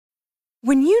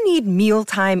When you need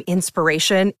mealtime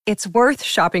inspiration, it's worth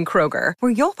shopping Kroger,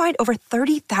 where you'll find over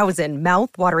 30,000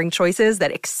 mouth-watering choices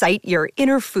that excite your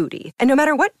inner foodie. And no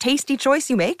matter what tasty choice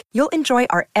you make, you'll enjoy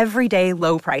our everyday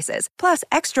low prices, plus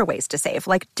extra ways to save,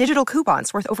 like digital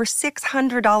coupons worth over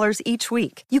 $600 each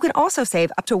week. You can also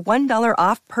save up to $1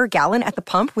 off per gallon at the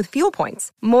pump with fuel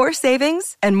points. More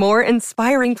savings and more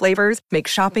inspiring flavors make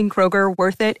shopping Kroger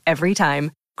worth it every time.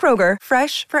 Kroger,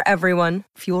 fresh for everyone.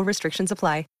 Fuel restrictions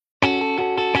apply.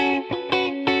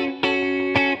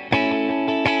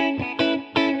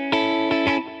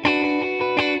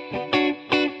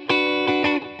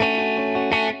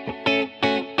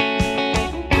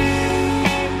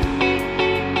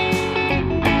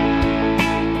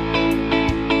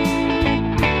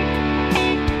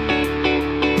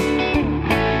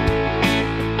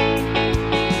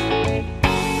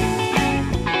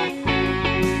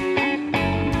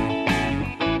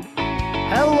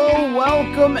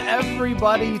 Welcome,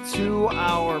 everybody, to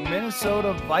our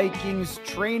Minnesota Vikings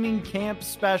training camp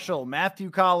special.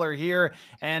 Matthew Collar here,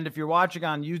 and if you're watching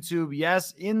on YouTube,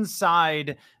 yes,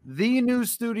 inside the new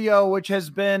studio, which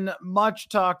has been much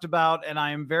talked about, and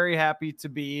I am very happy to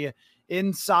be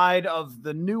inside of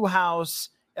the new house.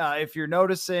 If you're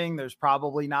noticing, there's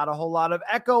probably not a whole lot of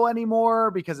echo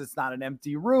anymore because it's not an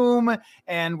empty room,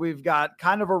 and we've got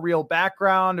kind of a real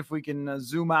background. If we can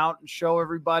zoom out and show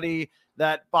everybody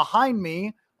that behind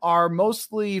me are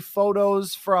mostly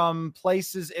photos from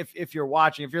places. If you're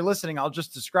watching, if you're listening, I'll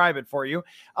just describe it for you.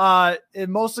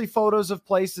 Mostly photos of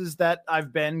places that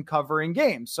I've been covering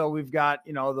games. So we've got,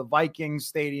 the Vikings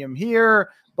stadium here.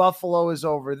 Buffalo is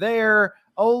over there.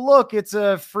 Oh, look, it's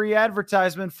a free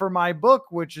advertisement for my book,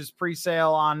 which is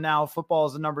pre-sale on now. Football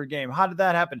is a numbered game. How did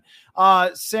that happen?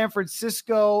 San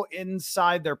Francisco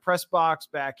inside their press box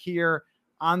back here.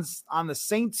 On the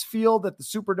Saints field at the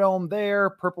Superdome there,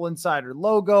 Purple Insider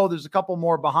logo. There's a couple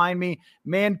more behind me.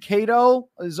 Mankato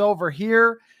is over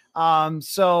here.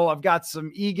 So I've got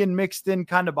some Egan mixed in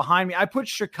kind of behind me. I put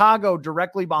Chicago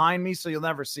directly behind me, so you'll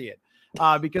never see it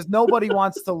because nobody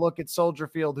wants to look at Soldier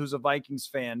Field who's a Vikings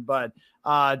fan. But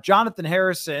Jonathan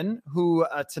Harrison, who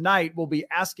tonight will be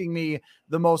asking me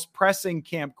the most pressing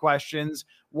camp questions,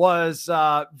 was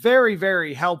very,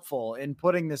 very helpful in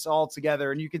putting this all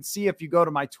together. And you can see if you go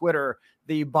to my Twitter,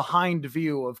 the behind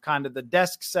view of kind of the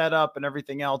desk setup and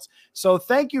everything else. So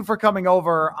thank you for coming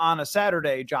over on a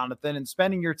Saturday, Jonathan, and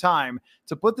spending your time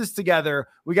to put this together.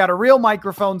 We got a real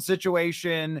microphone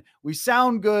situation. We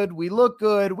sound good. We look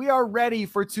good. We are ready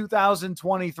for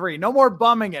 2023. No more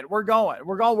bumming it. We're going.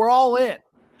 We're all in.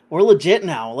 We're legit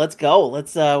now. Let's go.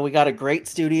 We got a great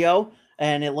studio.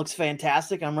 And it looks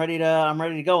fantastic. I'm ready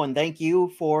to go. And thank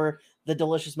you for the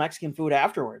delicious Mexican food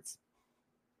afterwards.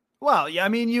 Well, yeah, I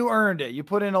mean, you earned it. You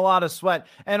put in a lot of sweat.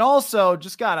 And also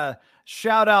just got to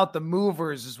shout out the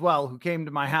movers as well who came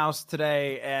to my house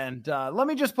today. And let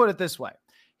me just put it this way.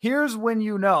 Here's when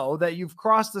you know that you've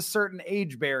crossed a certain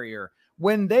age barrier.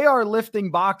 When they are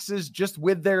lifting boxes just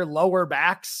with their lower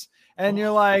backs and you're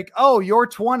like, oh, you're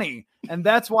 20. And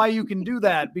that's why you can do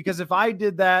that, because if I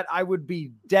did that, I would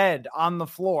be dead on the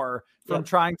floor from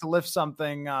trying to lift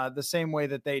something the same way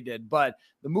that they did. But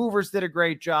the movers did a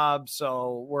great job.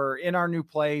 So we're in our new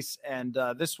place, and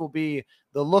this will be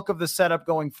the look of the setup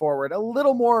going forward. A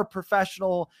little more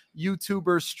professional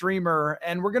YouTuber streamer.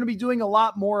 And we're going to be doing a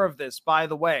lot more of this, by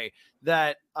the way.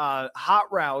 That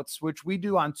Hot Routes, which we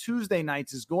do on Tuesday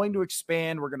nights, is going to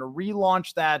expand. We're going to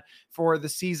relaunch that for the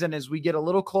season as we get a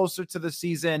little closer to the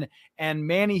season. And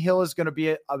Manny Hill is going to be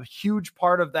a huge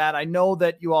part of that. I know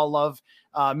that you all love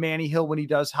Manny Hill when he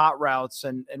does Hot Routes,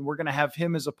 and we're going to have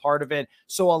him as a part of it.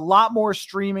 So a lot more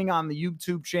streaming on the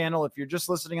YouTube channel. If you're just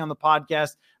listening on the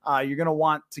podcast, you're going to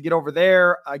want to get over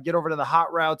there, get over to the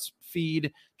Hot Routes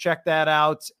feed, check that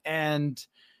out. And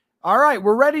all right,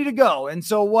 we're ready to go. And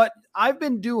so what I've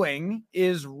been doing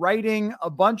is writing a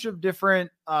bunch of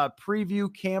different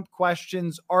preview camp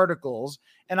questions articles.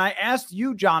 And I asked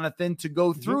you, Jonathan, to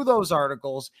go through those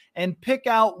articles and pick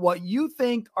out what you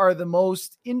think are the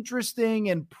most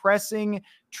interesting and pressing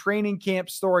training camp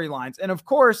storylines. And of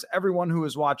course, everyone who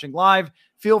is watching live,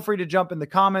 feel free to jump in the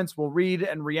comments. We'll read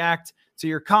and react to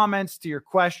your comments, to your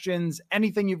questions,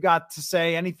 anything you've got to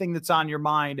say, anything that's on your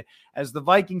mind as the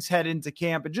Vikings head into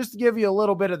camp. And just to give you a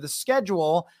little bit of the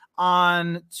schedule,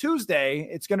 on Tuesday,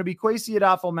 it's going to be Kwesi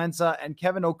Adolfo-Mensah and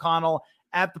Kevin O'Connell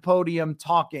at the podium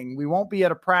talking. We won't be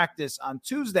at a practice on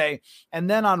Tuesday. And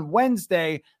then on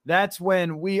Wednesday, that's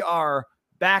when we are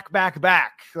back.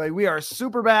 Like we are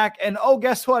super back. And oh,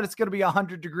 guess what? It's going to be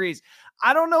 100 degrees.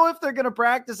 I don't know if they're going to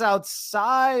practice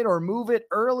outside or move it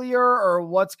earlier or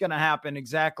what's going to happen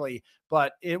exactly,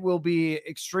 but it will be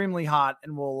extremely hot,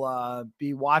 and we'll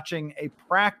be watching a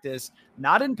practice,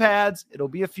 not in pads. It'll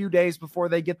be a few days before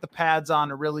they get the pads on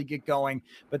to really get going,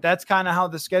 but that's kind of how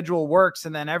the schedule works.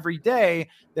 And then every day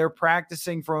they're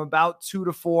practicing from about 2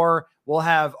 to 4. We'll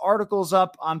have articles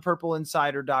up on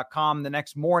purpleinsider.com the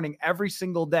next morning, every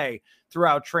single day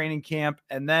throughout training camp.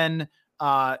 And then,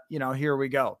 here we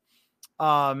go.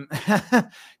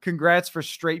 Congrats for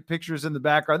straight pictures in the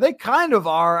background. They kind of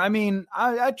are. I mean,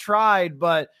 I tried,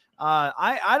 but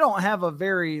I don't have a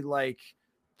very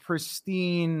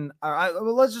pristine.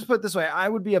 Let's just put it this way. I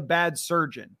would be a bad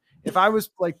surgeon if I was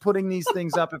putting these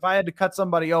things up. If I had to cut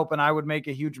somebody open, I would make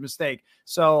a huge mistake.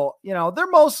 So, they're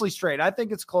mostly straight. I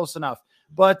think it's close enough.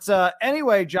 But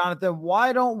anyway, Jonathan,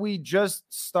 why don't we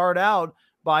just start out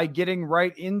by getting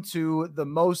right into the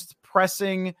most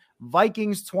pressing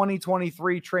Vikings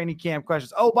 2023 training camp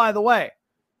questions. Oh, by the way,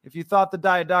 if you thought the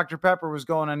Diet Dr. Pepper was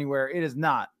going anywhere, it is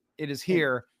not. It is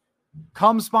here.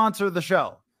 Come sponsor the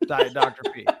show, Diet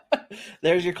Dr. P.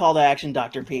 There's your call to action,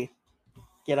 Dr. P.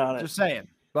 Get on it. Just saying.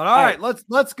 But all right,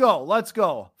 let's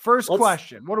go. First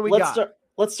question. What do we got?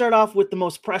 Let's start off with the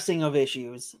most pressing of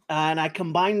issues. And I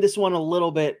combined this one a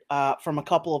little bit from a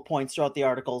couple of points throughout the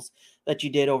articles that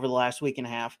you did over the last week and a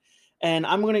half. And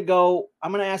I'm going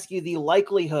to ask you the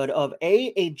likelihood of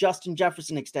A, Justin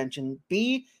Jefferson extension,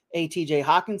 B, a TJ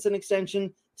Hawkinson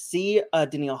extension, C, a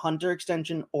Danielle Hunter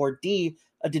extension, or D,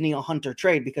 a Danielle Hunter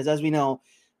trade. Because as we know,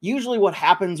 usually what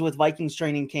happens with Vikings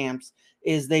training camps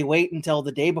is they wait until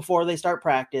the day before they start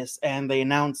practice and they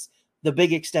announce the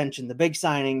big extension, the big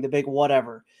signing, the big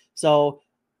whatever. So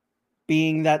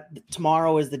being that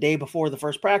tomorrow is the day before the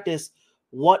first practice,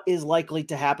 what is likely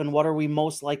to happen? What are we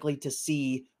most likely to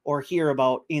see or hear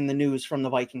about in the news from the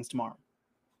Vikings tomorrow?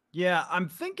 Yeah, I'm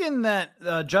thinking that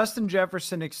Justin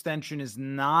Jefferson extension is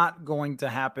not going to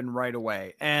happen right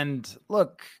away. And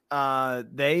look,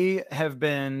 they have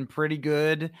been pretty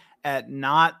good at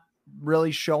not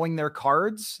really showing their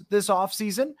cards this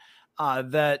offseason.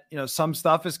 That, some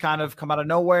stuff has kind of come out of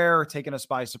nowhere or taken us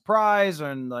by surprise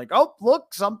and oh,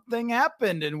 look, something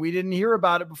happened and we didn't hear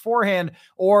about it beforehand,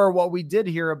 or what we did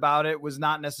hear about it was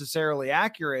not necessarily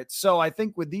accurate. So I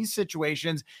think with these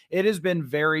situations, it has been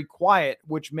very quiet,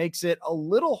 which makes it a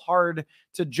little hard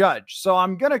to judge. So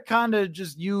I'm going to kind of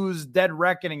just use dead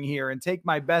reckoning here and take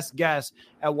my best guess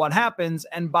at what happens.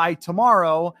 And by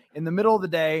tomorrow in the middle of the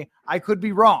day, I could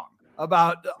be wrong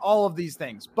about all of these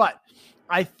things, but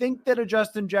I think that a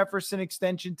Justin Jefferson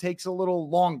extension takes a little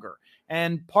longer.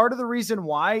 And part of the reason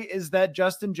why is that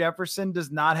Justin Jefferson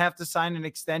does not have to sign an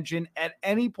extension at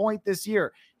any point this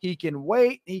year. He can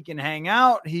wait, he can hang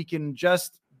out, he can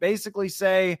just basically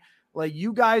say,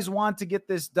 you guys want to get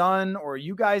this done, or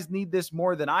you guys need this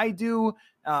more than I do.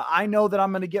 I know that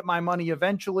I'm going to get my money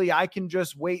eventually. I can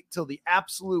just wait till the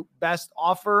absolute best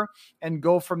offer and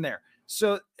go from there.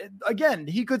 So again,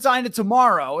 he could sign it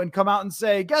tomorrow and come out and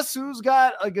say, guess who's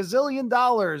got $1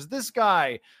 gazillion? This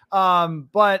guy.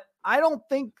 But I don't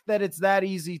think that it's that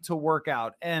easy to work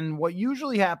out. And what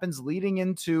usually happens leading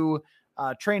into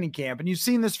training camp, and you've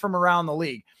seen this from around the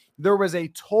league, there was a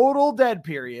total dead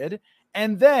period.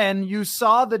 And then you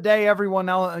saw the day everyone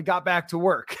else got back to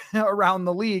work around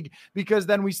the league, because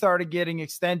then we started getting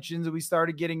extensions and we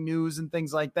started getting news and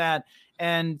things like that.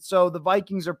 And so the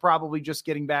Vikings are probably just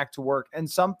getting back to work. And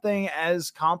something as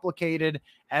complicated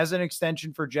as an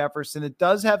extension for Jefferson, it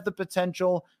does have the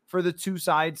potential for the two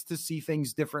sides to see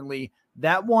things differently.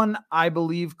 That one, I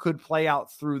believe, could play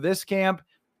out through this camp.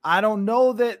 I don't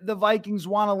know that the Vikings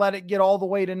want to let it get all the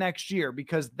way to next year,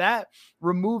 because that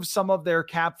removes some of their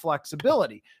cap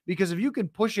flexibility. Because if you can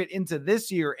push it into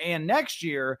this year and next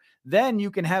year, then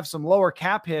you can have some lower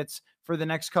cap hits for the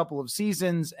next couple of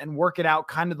seasons and work it out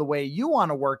kind of the way you want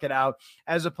to work it out,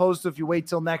 as opposed to if you wait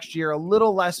till next year, a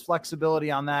little less flexibility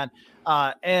on that.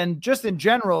 And just in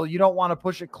general, you don't want to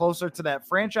push it closer to that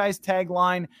franchise tag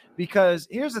line, because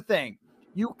here's the thing.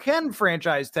 You can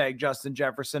franchise tag Justin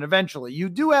Jefferson eventually. You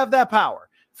do have that power.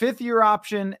 5th-year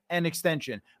option and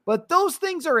extension. But those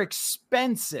things are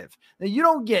expensive. Now, you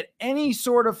don't get any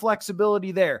sort of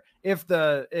flexibility there. If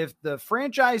the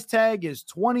franchise tag is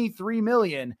 $23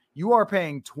 million, you are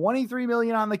paying $23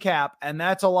 million on the cap, and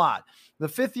that's a lot. The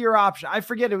 5th-year option, I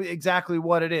forget exactly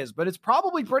what it is, but it's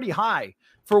probably pretty high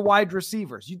for wide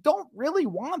receivers. You don't really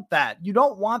want that. You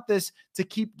don't want this to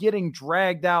keep getting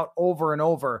dragged out over and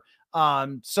over.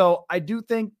 So I do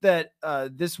think that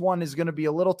this one is going to be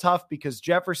a little tough, because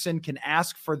Jefferson can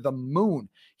ask for the moon.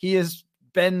 He has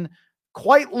been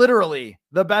quite literally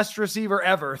the best receiver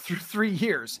ever through 3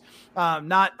 years,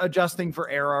 not adjusting for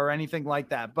era or anything like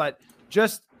that, but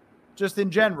just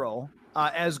in general,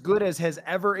 as good as has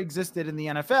ever existed in the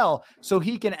NFL. So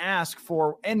he can ask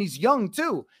for, and he's young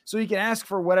too, so he can ask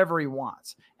for whatever he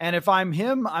wants. And if I'm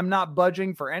him, I'm not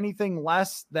budging for anything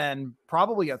less than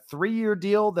probably a 3-year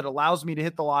deal that allows me to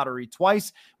hit the lottery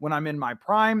twice when I'm in my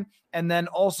prime, and then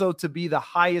also to be the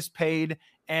highest paid.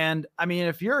 And I mean,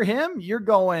 if you're him, you're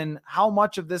going, how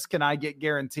much of this can I get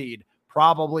guaranteed?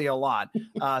 Probably a lot.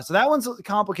 So that one's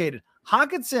complicated.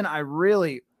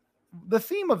 Hockenson, the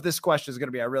theme of this question is going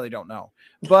to be, I really don't know,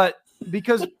 but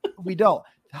because we don't.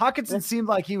 Hockenson seemed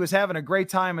like he was having a great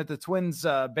time at the Twins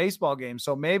baseball game.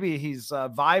 So maybe he's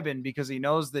vibing because he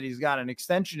knows that he's got an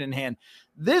extension in hand.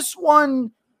 This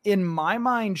one, in my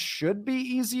mind, should be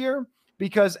easier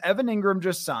because Evan Ingram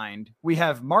just signed. We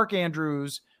have Mark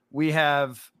Andrews. We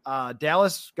have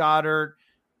Dallas Goedert.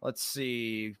 Let's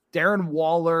see, Darren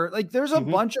Waller. Like, there's a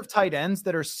bunch of tight ends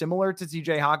that are similar to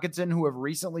TJ Hockenson who have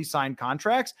recently signed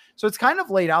contracts. So it's kind of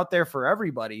laid out there for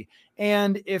everybody.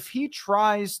 And if he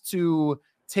tries to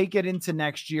take it into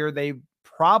next year, they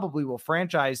probably will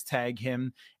franchise tag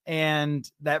him. And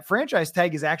that franchise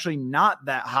tag is actually not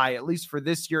that high, at least for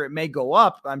this year. It may go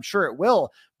up. I'm sure it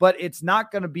will, but it's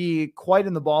not going to be quite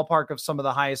in the ballpark of some of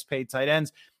the highest paid tight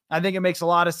ends. I think it makes a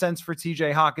lot of sense for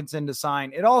TJ Hockenson to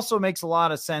sign. It also makes a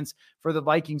lot of sense for the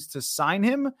Vikings to sign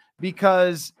him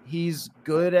because he's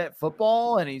good at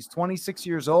football and he's 26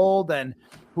 years old, and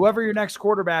whoever your next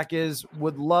quarterback is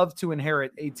would love to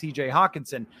inherit a TJ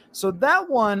Hockenson. So that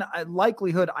one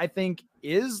likelihood, I think,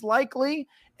 is likely.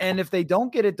 And if they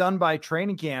don't get it done by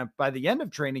training camp, by the end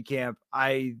of training camp,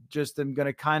 I just am going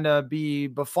to kind of be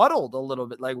befuddled a little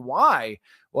bit. Like, why?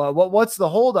 Well, what's the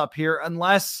holdup here?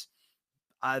 Unless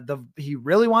he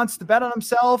really wants to bet on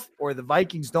himself, or the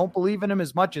Vikings don't believe in him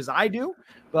as much as I do,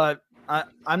 but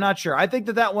I'm not sure. I think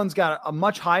that one's got a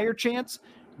much higher chance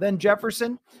than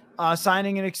Jefferson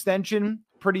signing an extension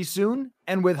pretty soon.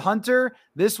 And with Hunter,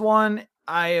 this one,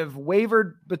 I have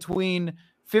wavered between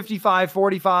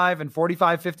 55-45 and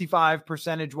 45-55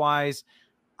 percentage wise.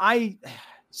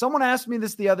 Someone asked me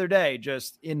this the other day,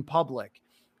 just in public.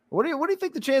 What do you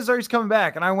think the chances are he's coming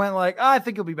back? And I went like, I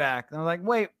think he'll be back. And I'm like,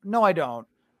 wait, no, I don't.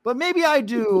 But maybe I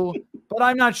do, but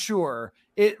I'm not sure.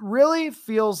 It really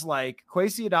feels like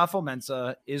Kwesi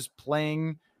Adolfo-Mensah is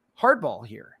playing hardball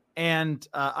here. And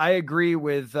I agree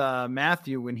with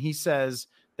Matthew when he says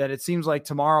that it seems like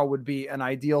tomorrow would be an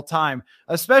ideal time,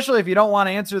 especially if you don't want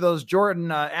to answer those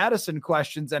Jordan Addison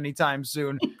questions anytime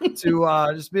soon,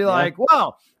 to just be like,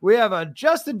 well, we have a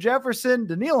Justin Jefferson,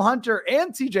 Danielle Hunter,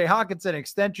 and TJ Hockenson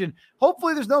extension.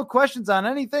 Hopefully there's no questions on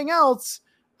anything else.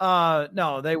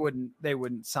 No, they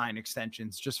wouldn't sign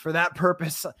extensions just for that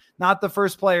purpose. Not the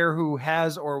first player who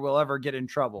has or will ever get in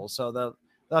trouble. So they'll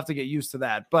have to get used to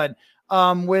that. But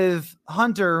with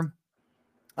Hunter,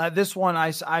 this one,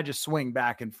 I just swing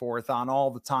back and forth on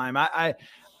all the time. I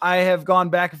have gone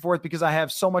back and forth because I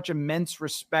have so much immense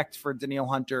respect for Danielle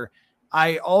Hunter.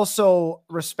 I also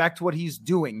respect what he's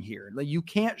doing here. Like, you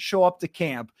can't show up to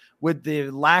camp with the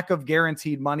lack of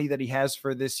guaranteed money that he has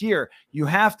for this year. You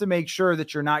have to make sure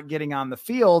that you're not getting on the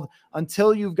field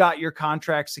until you've got your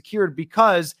contract secured,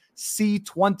 because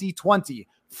C2020,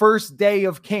 first day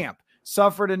of camp,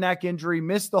 suffered a neck injury,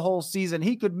 missed the whole season.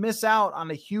 He could miss out on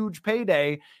a huge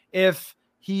payday if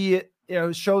he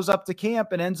shows up to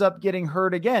camp and ends up getting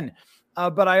hurt again.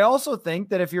 But I also think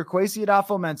that if you're Kwesi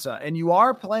Adolfo-Mensah and you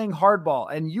are playing hardball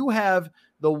and you have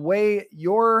the way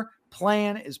your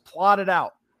plan is plotted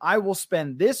out, I will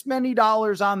spend this many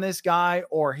dollars on this guy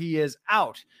or he is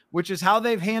out, which is how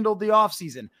they've handled the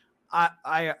offseason.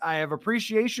 I have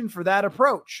appreciation for that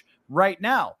approach right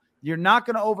now. You're not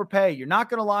going to overpay. You're not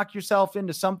going to lock yourself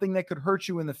into something that could hurt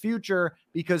you in the future,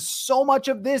 because so much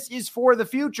of this is for the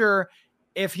future.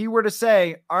 If he were to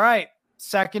say, all right,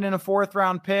 second and a fourth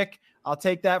round pick, I'll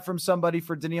take that from somebody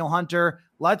for Danielle Hunter.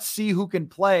 Let's see who can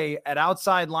play at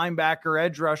outside linebacker,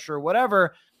 edge rusher,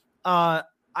 whatever. I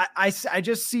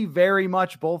just see very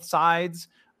much both sides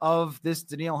of this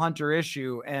Danielle Hunter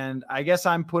issue. And I guess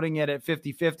I'm putting it at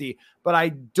 50-50, but I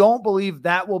don't believe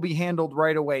that will be handled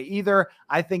right away either.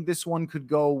 I think this one could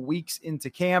go weeks into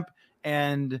camp,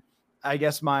 and I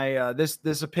guess my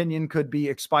this opinion could be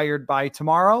expired by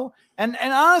tomorrow. And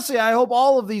honestly, I hope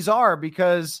all of these are,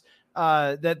 because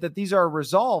that these are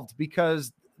resolved,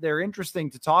 because they're interesting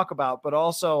to talk about, but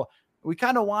also we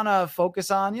kind of want to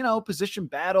focus on, position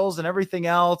battles and everything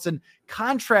else, and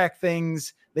contract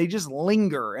things. They just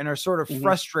linger and are sort of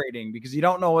frustrating because you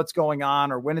don't know what's going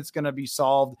on or when it's going to be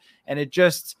solved. And it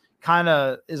just kind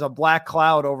of is a black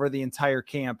cloud over the entire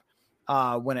camp.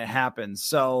 when it happens.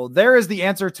 So there is the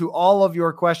answer to all of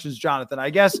your questions, Jonathan. I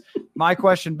guess my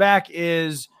question back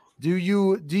is, do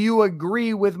you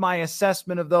agree with my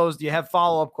assessment of those? Do you have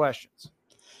follow-up questions?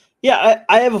 Yeah,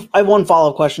 I have one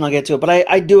follow-up question. I'll get to it, but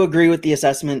I do agree with the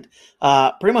assessment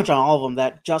pretty much on all of them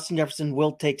that Justin Jefferson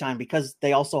will take time because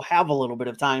they also have a little bit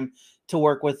of time to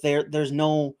work with. There's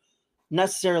no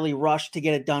necessarily rush to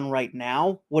get it done right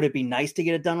now. Would it be nice to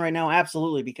get it done right now?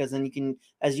 Absolutely, because then you can,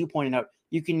 as you pointed out,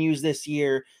 you can use this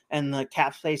year and the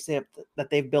cap space that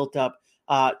they've built up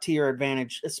to your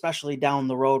advantage, especially down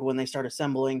the road when they start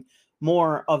assembling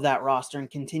more of that roster and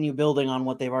continue building on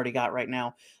what they've already got right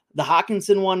now. The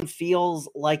Hawkinson one feels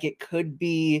like it could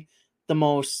be the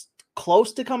most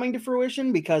close to coming to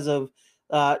fruition because of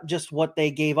just what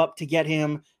they gave up to get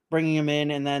him, bringing him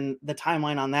in, and then the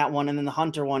timeline on that one, and then the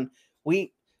Hunter one.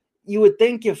 You would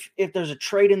think if there's a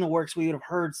trade in the works, we would have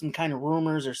heard some kind of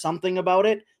rumors or something about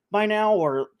it by now,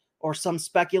 or some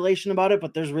speculation about it,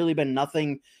 but there's really been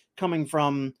nothing coming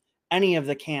from any of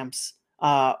the camps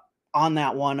on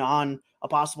that one, on a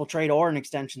possible trade or an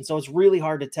extension. So it's really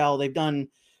hard to tell. They've done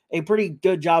a pretty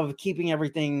good job of keeping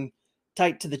everything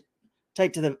tight to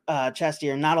the chest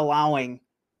here, not allowing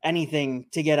anything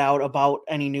to get out about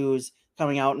any news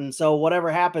coming out. And so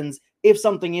whatever happens, if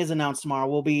something is announced tomorrow,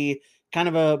 will be kind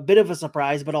of a bit of a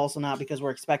surprise, but also not, because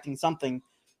we're expecting something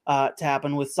to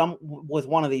happen with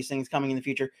one of these things coming in the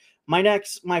future.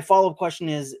 My follow-up question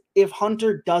is, if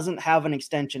Hunter doesn't have an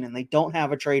extension and they don't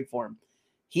have a trade for him,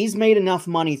 he's made enough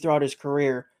money throughout his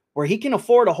career where he can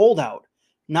afford a holdout.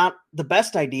 Not the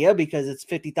best idea because it's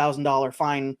 $50,000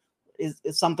 fine is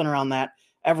something around that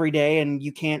every day, and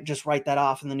you can't just write that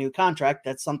off in the new contract.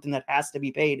 That's something that has to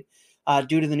be paid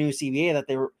due to the new CBA that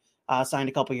they were signed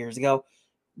a couple years ago.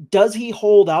 Does he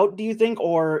hold out, do you think,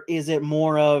 or is it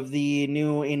more of the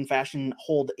new in fashion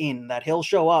hold in, that he'll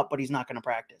show up, but he's not going to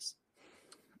practice?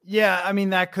 Yeah, I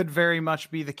mean, that could very much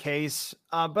be the case.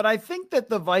 But I think that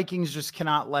the Vikings just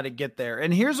cannot let it get there.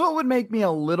 And here's what would make me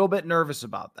a little bit nervous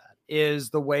about that is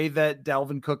the way that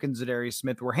Dalvin Cook and Zadarius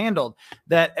Smith were handled.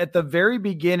 That at the very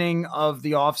beginning of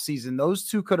the offseason, those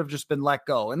two could have just been let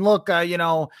go. And look,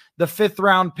 the 5th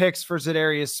round picks for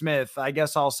Zadarius Smith, I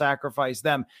guess I'll sacrifice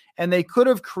them. And they could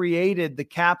have created the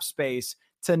cap space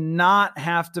to not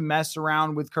have to mess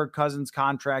around with Kirk Cousins'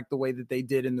 contract the way that they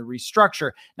did in the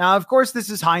restructure. Now, of course,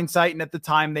 this is hindsight, and at the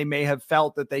time they may have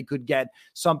felt that they could get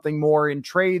something more in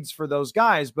trades for those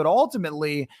guys, but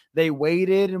ultimately they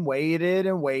waited and waited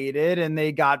and waited, and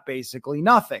they got basically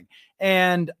nothing.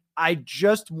 And I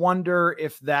just wonder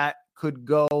if that could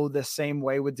go the same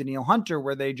way with Danielle Hunter,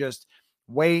 where they just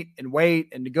wait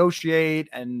and negotiate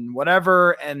and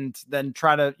whatever, and then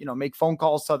try to, make phone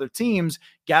calls to other teams,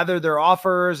 gather their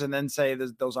offers, and then say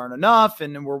those aren't enough.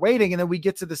 And then we're waiting. And then we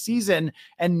get to the season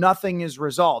and nothing is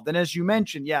resolved. And as you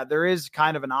mentioned, yeah, there is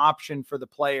kind of an option for the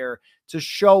player to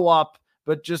show up,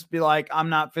 but just be like, I'm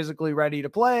not physically ready to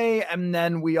play. And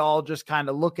then we all just kind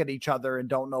of look at each other and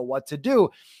don't know what to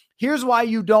do. Here's why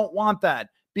you don't want that,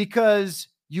 because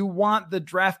you want the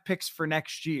draft picks for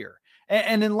next year.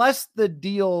 And unless the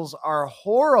deals are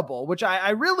horrible, which I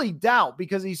really doubt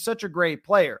because he's such a great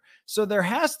player. So there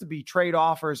has to be trade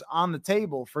offers on the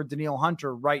table for Danielle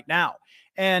Hunter right now.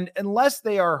 And unless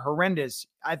they are horrendous,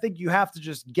 I think you have to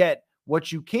just get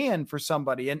what you can for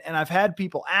somebody. And I've had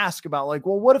people ask about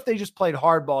well, what if they just played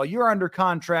hardball? You're under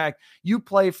contract, you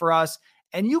play for us.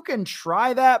 And you can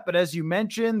try that. But as you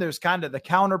mentioned, there's kind of the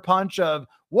counterpunch of,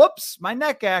 whoops, my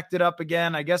neck acted up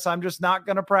again. I guess I'm just not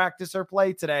going to practice or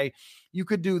play today. You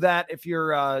could do that if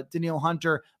you're Danielle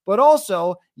Hunter, but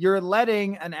also you're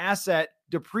letting an asset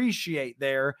depreciate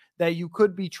there that you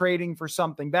could be trading for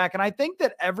something back. And I think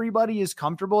that everybody is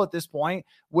comfortable at this point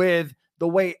with the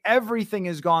way everything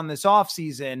has gone this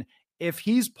offseason. If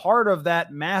he's part of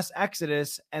that mass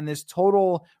exodus and this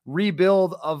total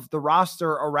rebuild of the roster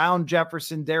around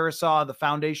Jefferson, Darrisaw, the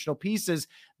foundational pieces,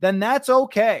 then that's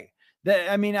okay.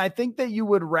 I think that you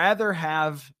would rather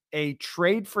have a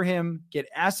trade for him, get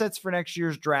assets for next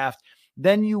year's draft,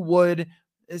 than you would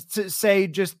to say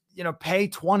just, pay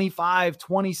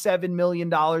 $27 million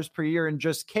per year and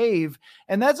just cave.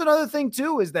 And that's another thing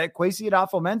too, is that Kwesi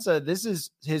Adolfo-Mensah, this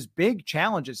is his big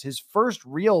challenges, his first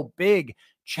real big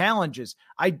challenges.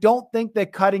 I don't think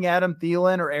that cutting Adam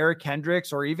Thielen or Eric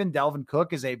Hendricks or even Dalvin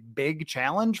Cook is a big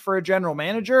challenge for a general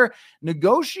manager.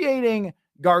 Negotiating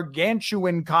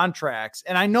gargantuan contracts.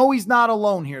 And I know he's not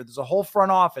alone here. There's a whole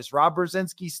front office. Rob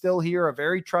Brzezinski's still here, a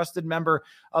very trusted member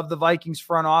of the Vikings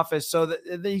front office. So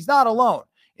that he's not alone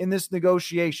in this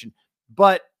negotiation,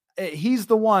 but he's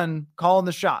the one calling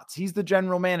the shots. He's the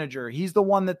general manager. He's the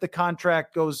one that the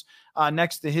contract goes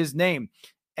next to his name.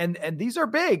 And these are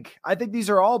big. I think these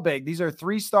are all big. These are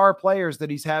 3-star players that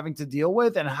he's having to deal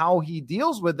with, and how he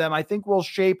deals with them, I think, will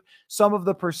shape some of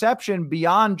the perception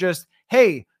beyond just,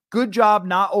 hey, good job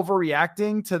not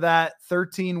overreacting to that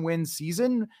 13-win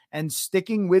season and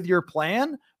sticking with your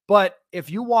plan. But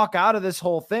if you walk out of this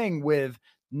whole thing with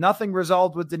nothing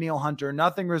resolved with Danielle Hunter,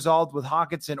 nothing resolved with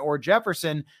Hawkinson or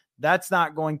Jefferson, that's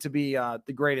not going to be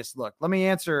the greatest look. Let me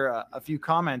answer a few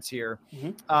comments here.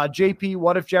 JP,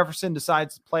 what if Jefferson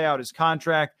decides to play out his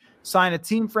contract, sign a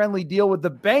team-friendly deal with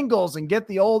the Bengals, and get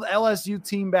the old LSU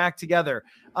team back together?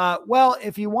 Well,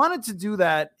 if he wanted to do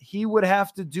that, he would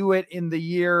have to do it in the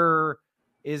year,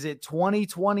 is it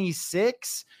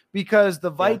 2026? Because the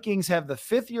Vikings have the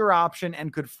 5th-year option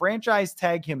and could franchise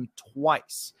tag him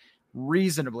twice.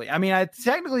 Reasonably. I mean,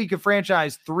 technically you could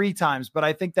franchise 3 times, but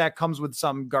I think that comes with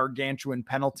some gargantuan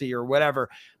penalty or whatever.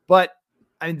 But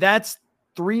I mean, that's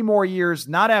 3 more years,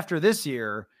 not after this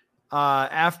year,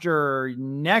 after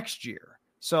next year.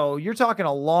 So you're talking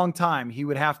a long time he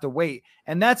would have to wait.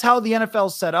 And that's how the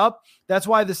NFL's set up. That's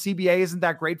why the CBA isn't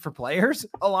that great for players.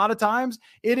 A lot of times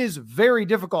it is very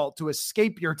difficult to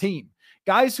escape your team.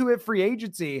 Guys who hit free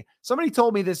agency, somebody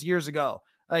told me this years ago,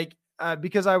 like,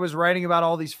 because I was writing about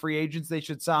all these free agents they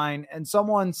should sign. And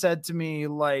someone said to me,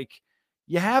 like,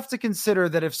 you have to consider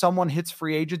that if someone hits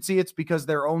free agency, it's because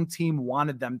their own team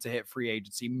wanted them to hit free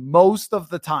agency most of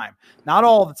the time, not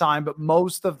all the time, but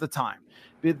most of the time,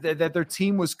 that their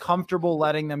team was comfortable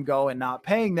letting them go and not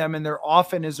paying them. And there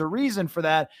often is a reason for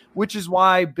that, which is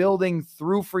why building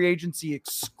through free agency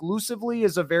exclusively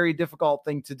is a very difficult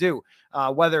thing to do.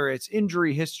 Whether it's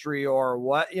injury history or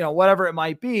whatever it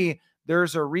might be,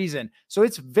 there's a reason. So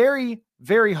it's very,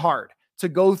 very hard to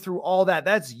go through all that.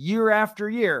 That's year after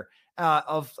year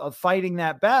of fighting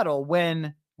that battle,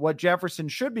 when what Jefferson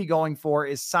should be going for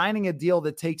is signing a deal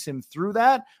that takes him through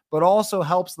that, but also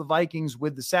helps the Vikings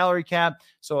with the salary cap.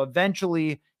 So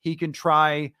eventually he can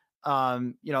try,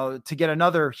 to get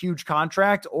another huge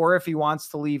contract, or if he wants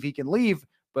to leave, he can leave.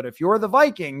 But if you're the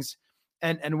Vikings,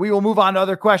 and we will move on to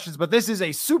other questions, but this is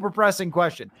a super pressing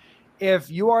question.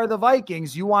 If you are the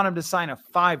Vikings, you want him to sign a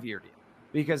 5-year deal,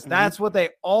 because that's what they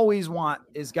always want,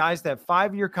 is guys to have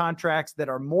 5-year contracts that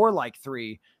are more like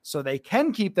 3, so they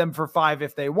can keep them for 5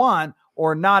 if they want,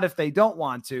 or not if they don't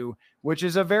want to, which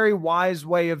is a very wise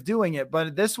way of doing it.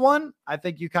 But this one, I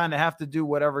think you kind of have to do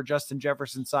whatever Justin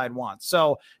Jefferson's side wants.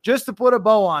 So just to put a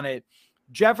bow on it,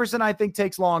 Jefferson, I think,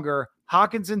 takes longer.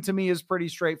 Hawkinson, to me, is pretty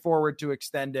straightforward to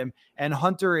extend him, and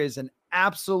Hunter is an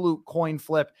absolute coin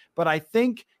flip. But I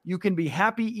think you can be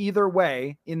happy either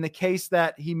way in the case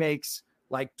that he makes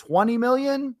like 20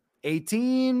 million,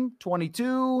 18,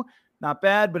 22, not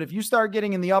bad. But if you start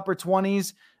getting in the upper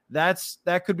 20s,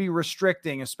 that could be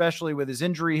restricting, especially with his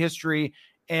injury history.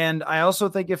 And I also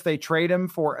think if they trade him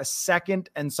for a second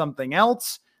and something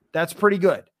else, that's pretty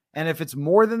good. And if it's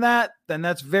more than that, then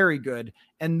that's very good.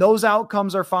 And those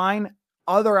outcomes are fine.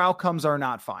 Other outcomes are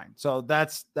not fine. So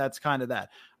that's kind of that.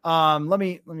 Let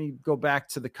me go back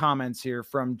to the comments here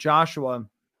from Joshua.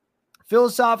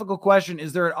 Philosophical question.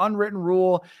 Is there an unwritten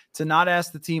rule to not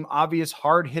ask the team obvious,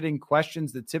 hard-hitting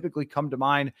questions that typically come to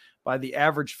mind by the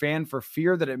average fan for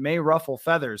fear that it may ruffle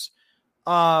feathers?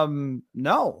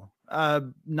 No,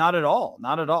 not at all.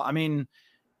 Not at all. I mean,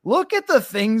 look at the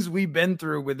things we've been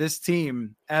through with this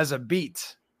team as a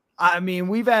beat. I mean,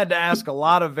 we've had to ask a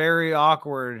lot of very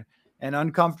awkward and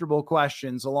uncomfortable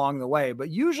questions along the way, but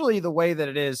usually the way that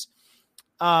it is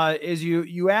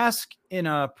you ask in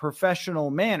a professional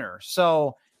manner.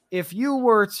 So if you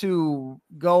were to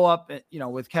go up,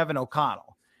 with Kevin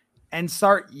O'Connell and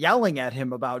start yelling at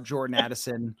him about Jordan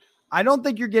Addison, I don't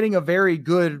think you're getting a very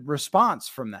good response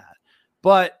from that.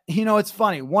 But, it's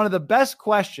funny. One of the best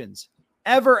questions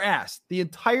ever asked the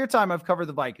entire time I've covered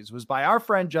the Vikings was by our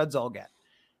friend Judd Zulgad.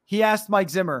 He asked Mike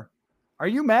Zimmer, "Are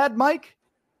you mad, Mike?"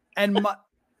 And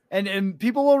and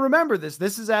people will remember this.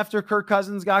 This is after Kirk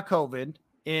Cousins got COVID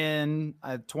in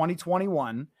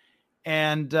 2021.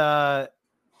 And that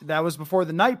was before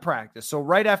the night practice. So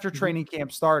right after training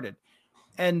camp started.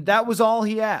 And that was all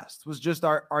he asked, was just,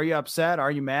 are you upset?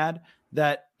 Are you mad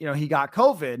that, he got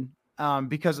COVID? And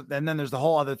then there's the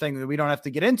whole other thing that we don't have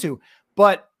to get into.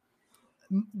 But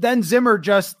then Zimmer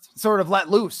just sort of let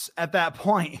loose at that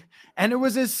point. And it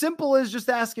was as simple as just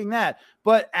asking that,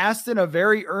 but asked in a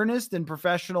very earnest and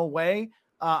professional way.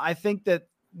 I think that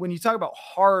when you talk about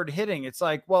hard hitting, it's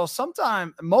like, well,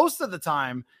 most of the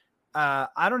time,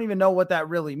 I don't even know what that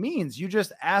really means. You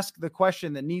just ask the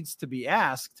question that needs to be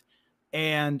asked.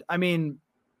 And I mean,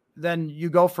 then you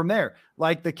go from there.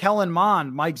 Like the Kellen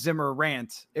Mond, Mike Zimmer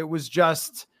rant. It was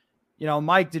just,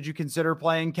 Mike, did you consider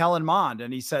playing Kellen Mond?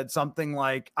 And he said something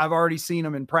like, I've already seen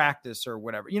him in practice or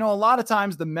whatever. A lot of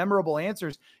times the memorable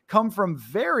answers come from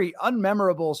very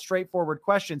unmemorable, straightforward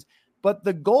questions. But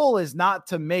the goal is not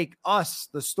to make us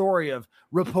the story of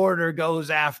reporter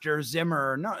goes after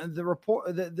Zimmer. No,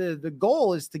 the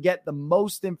goal is to get the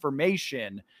most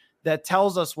information that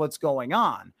tells us what's going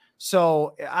on.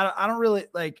 So I don't really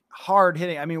like hard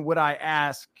hitting. I mean, would I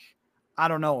ask, I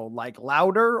don't know, like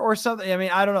louder or something? I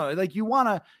mean, I don't know. Like you want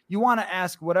to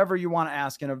ask whatever you want to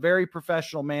ask in a very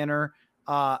professional manner.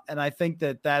 And I think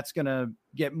that's going to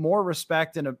get more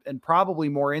respect and probably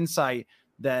more insight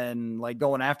than like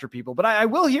going after people. But I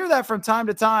will hear that from time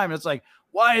to time. It's like,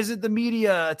 why is it the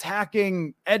media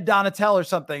attacking Ed Donatel or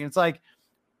something? It's like,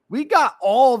 we got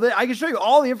I can show you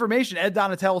all the information Ed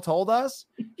Donatel told us.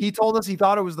 He told us he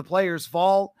thought it was the players'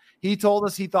 fault. He told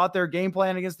us he thought their game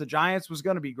plan against the Giants was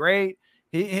going to be great.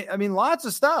 I mean, lots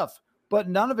of stuff, but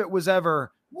none of it was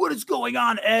ever, what is going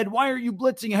on, Ed? Why are you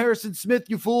blitzing Harrison Smith,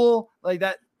 you fool? Like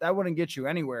that wouldn't get you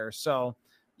anywhere. So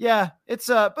yeah,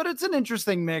 but it's an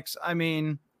interesting mix. I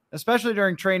mean, especially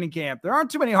during training camp, there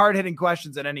aren't too many hard hitting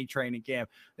questions at any training camp.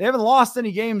 They haven't lost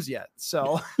any games yet.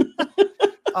 So,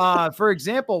 for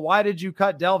example, why did you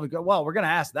cut Delvin? Well, we're going to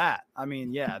ask that. I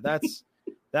mean, yeah,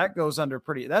 that goes under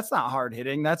that's not hard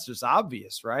hitting. That's just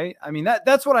obvious, right? I mean,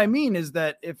 that's what I mean is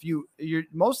that if you're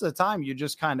most of the time, you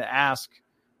just kind of ask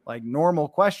like normal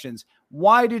questions.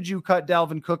 Why did you cut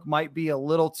Dalvin Cook might be a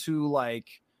little too like,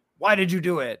 why did you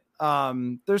do it?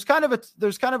 There's kind of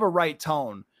a right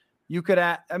tone. You could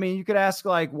ask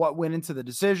like what went into the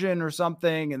decision or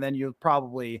something, and then you'll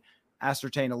probably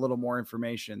ascertain a little more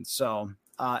information. So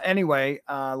anyway,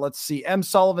 let's see. M.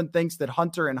 Sullivan thinks that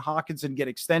Hunter and Hawkinson get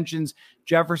extensions,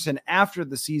 Jefferson after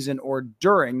the season or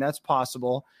during. That's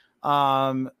possible.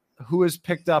 Who is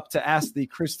picked up to ask the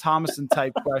Chris Thomason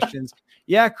type questions?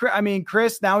 Yeah, I mean,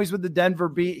 Chris, now he's with the Denver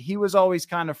Beat. He was always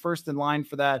kind of first in line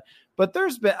for that. But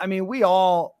there's been, I mean, we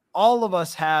all of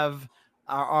us have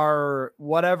our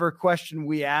whatever question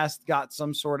we asked got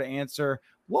some sort of answer.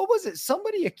 What was it?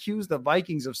 Somebody accused the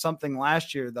Vikings of something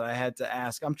last year that I had to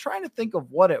ask. I'm trying to think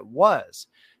of what it was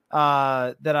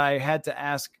that I had to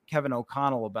ask Kevin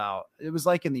O'Connell about. It was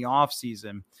like in the off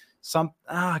season.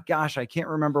 Gosh, I can't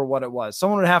remember what it was.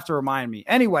 Someone would have to remind me.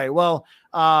 Anyway, well,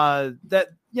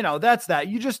 that's that.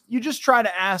 You just try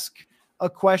to ask a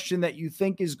question that you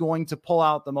think is going to pull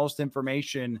out the most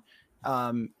information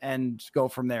and go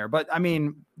from there. But I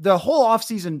mean, the whole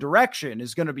offseason direction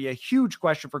is going to be a huge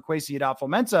question for Kwesi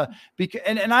Adolfo-Mensah because,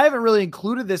 and I haven't really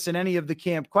included this in any of the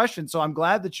camp questions, so I'm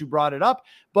glad that you brought it up.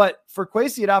 But for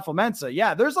Kwesi Adolfo-Mensah,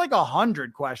 yeah, there's like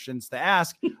 100 questions to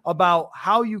ask about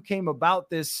how you came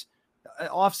about this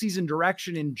offseason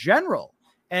direction in general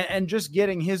and just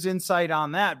getting his insight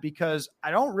on that, because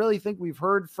I don't really think we've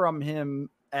heard from him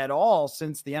at all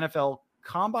since the NFL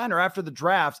Combine or after the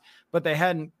draft, but they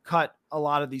hadn't cut a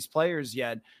lot of these players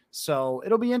yet. So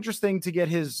it'll be interesting to get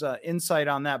his insight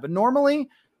on that. But normally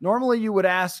you would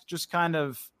ask just kind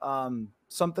of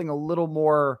something a little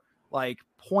more like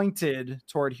pointed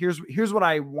toward here's what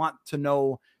I want to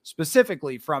know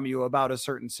specifically from you about a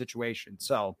certain situation.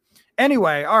 So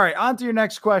anyway, all right, on to your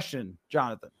next question,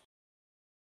 Jonathan.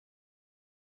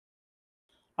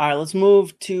 All right, let's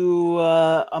move to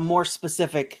a more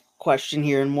specific question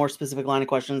here and more specific line of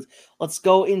questions. Let's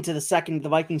go into the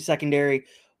Vikings secondary.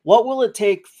 What will it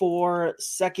take for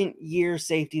second year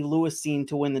safety Lewis Cine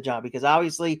to win the job? Because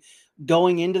obviously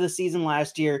going into the season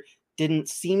last year, didn't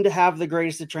seem to have the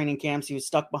greatest of training camps. He was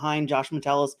stuck behind Josh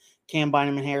Metellus, Cam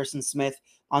Bynum, and Harrison Smith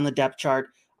on the depth chart.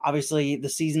 Obviously the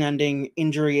season ending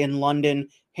injury in London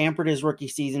hampered his rookie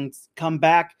season. Come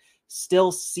back,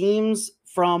 still seems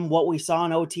from what we saw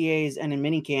in OTAs and in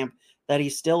minicamp that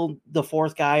he's still the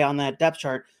fourth guy on that depth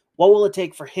chart. What will it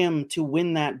take for him to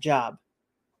win that job?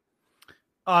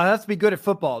 That's to be good at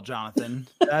football, Jonathan.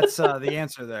 That's the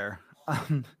answer there.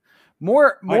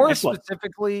 More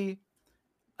specifically,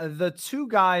 the two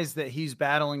guys that he's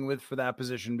battling with for that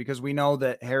position, because we know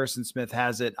that Harrison Smith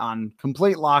has it on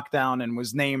complete lockdown and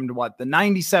was named the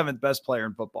 97th best player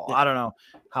in football. Yeah. I don't know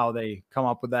how they come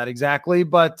up with that exactly,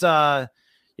 but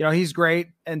he's great.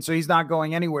 And so he's not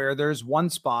going anywhere. There's one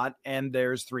spot and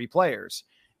there's three players,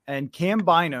 and Cam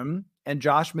Bynum and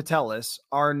Josh Metellus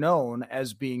are known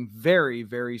as being very,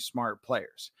 very smart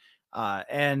players.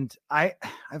 And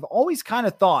I've always kind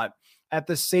of thought at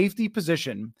the safety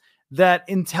position that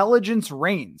intelligence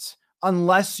reigns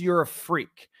unless you're a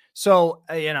freak. So,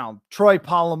 Troy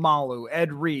Polamalu,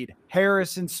 Ed Reed,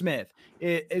 Harrison Smith.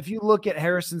 If you look at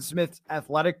Harrison Smith's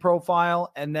athletic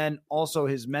profile and then also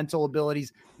his mental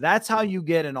abilities, that's how you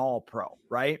get an all-pro,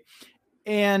 right?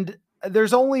 And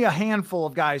there's only a handful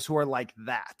of guys who are like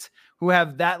that, who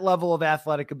have that level of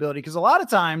athletic ability. Because a lot of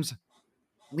times,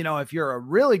 if you're a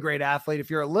really great athlete, if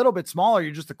you're a little bit smaller,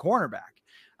 you're just a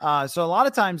cornerback. So a lot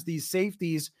of times these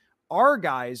safeties are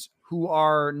guys who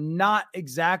are not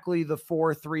exactly the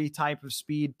 4-3 type of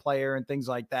speed player and things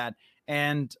like that.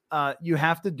 And you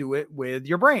have to do it with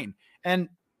your brain. And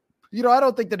I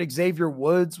don't think that Xavier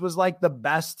Woods was like the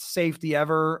best safety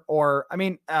ever, or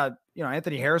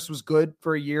Anthony Harris was good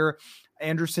for a year.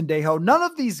 Andrew Sendejo. None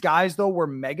of these guys, though, were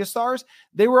megastars.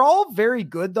 They were all very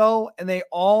good, though, and they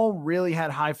all really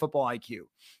had high football IQ.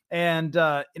 And,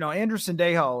 Andrew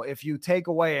Sendejo, if you take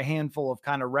away a handful of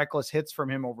kind of reckless hits from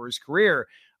him over his career,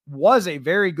 was a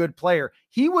very good player.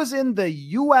 He was in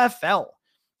the UFL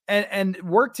and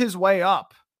worked his way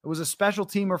up. It was a special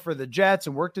teamer for the Jets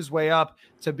and worked his way up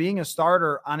to being a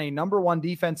starter on a number 1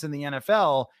 defense in the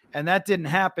NFL. And that didn't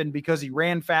happen because he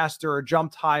ran faster or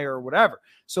jumped higher or whatever.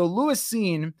 So Lewis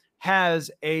Cine has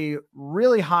a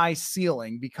really high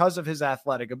ceiling because of his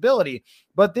athletic ability.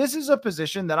 But this is a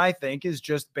position that I think is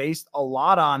just based a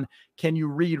lot on, can you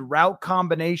read route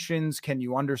combinations? Can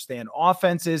you understand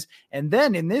offenses? And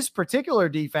then in this particular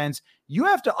defense, you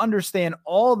have to understand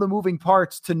all the moving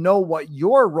parts to know what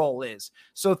your role is.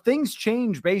 So things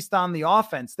change based on the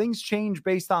offense. Things change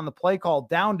based on the play call,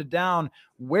 down to down,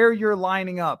 where you're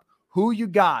lining up, who you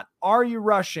got, are you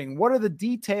rushing? What are the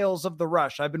details of the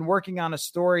rush? I've been working on a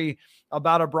story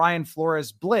about a Brian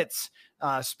Flores blitz,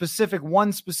 one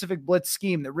specific blitz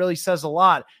scheme that really says a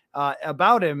lot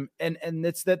about him. And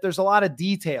it's that there's a lot of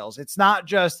details. It's not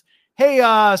just, hey,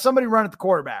 somebody run at the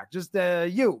quarterback, just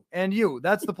you and you.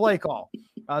 That's the play call.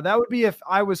 That would be if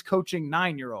I was coaching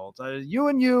 9-year-olds. You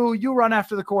and you run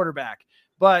after the quarterback.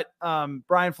 But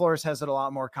Brian Flores has it a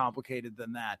lot more complicated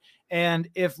than that. And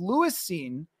if Lewis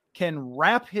Cine can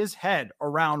wrap his head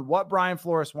around what Brian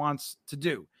Flores wants to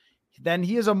do, then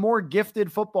he is a more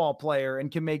gifted football player and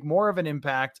can make more of an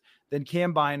impact than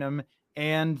Cam Bynum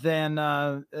and than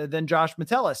Josh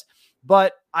Metellus.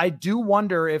 But I do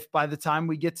wonder if by the time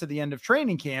we get to the end of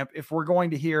training camp, if we're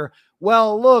going to hear,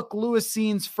 well, look, Lewis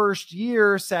Cine's first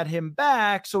year set him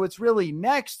back, so it's really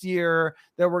next year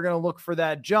that we're going to look for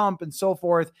that jump and so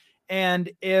forth.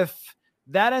 And if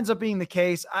that ends up being the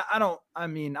case, I don't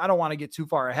want to get too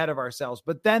far ahead of ourselves,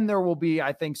 but then there will be,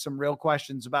 I think, some real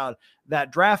questions about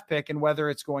that draft pick and whether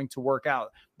it's going to work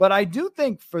out. But I do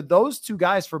think for those two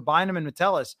guys, for Bynum and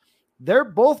Metellus, they're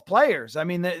both players. I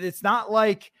mean, it's not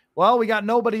like, well, we got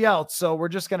nobody else, so we're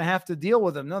just going to have to deal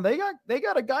with them. No, they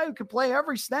got a guy who could play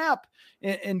every snap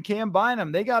in Cam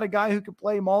Bynum. They got a guy who could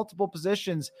play multiple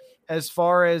positions as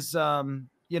far as,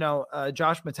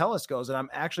 Josh Metellus goes. And I'm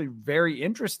actually very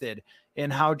interested in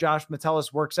how Josh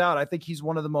Metellus works out. I think he's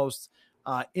one of the most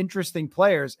interesting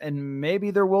players, and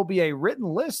maybe there will be a written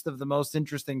list of the most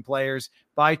interesting players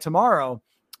by tomorrow.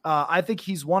 I think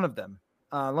he's one of them.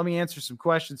 Let me answer some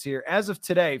questions here. As of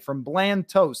today, from Bland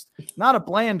Toast, not a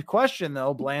bland question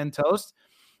though, Bland Toast.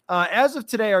 As of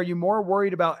today, are you more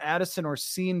worried about Addison or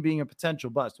Cine being a potential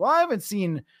bust? Well, I haven't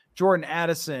seen Jordan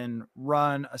Addison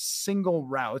run a single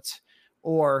route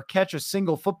or catch a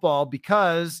single football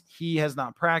because he has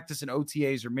not practiced in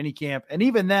OTAs or minicamp. And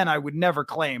even then, I would never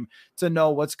claim to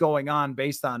know what's going on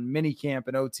based on minicamp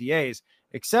and OTAs,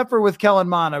 except for with Kellen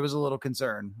Mond. I was a little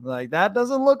concerned. Like, that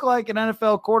doesn't look like an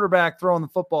NFL quarterback throwing the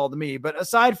football to me. But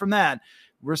aside from that,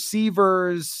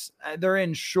 receivers, they're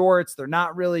in shorts. They're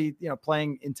not really,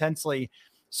 playing intensely.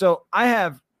 So I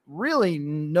have really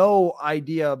no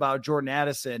idea about Jordan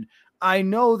Addison. I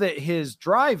know that his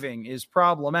driving is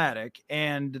problematic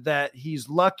and that he's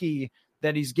lucky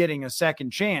that he's getting a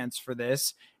second chance for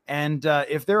this. And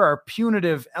if there are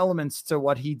punitive elements to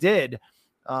what he did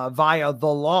via the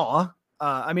law,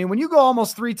 when you go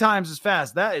almost 3 times as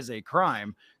fast, that is a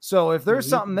crime. So if there's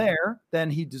something there,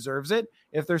 then he deserves it.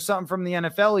 If there's something from the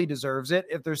NFL, he deserves it.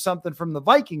 If there's something from the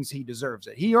Vikings, he deserves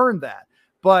it. He earned that.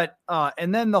 But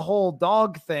and then the whole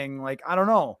dog thing, like, I don't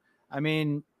know. I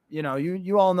mean,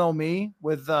 you all know me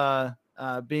with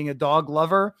being a dog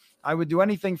lover. I would do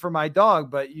anything for my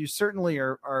dog, but you certainly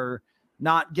are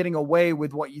not getting away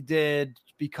with what you did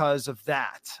because of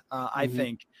that. I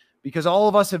think, because all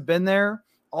of us have been there.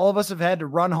 All of us have had to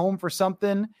run home for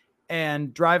something,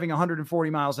 and driving 140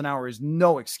 miles an hour is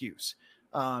no excuse.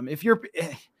 If you're,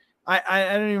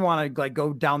 I don't even want to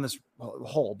go down this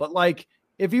hole, but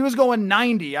if he was going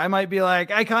 90, I might be like,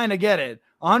 I kind of get it.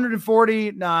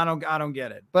 140, no, I don't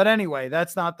get it. But anyway,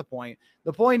 that's not the point.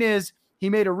 The point is he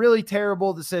made a really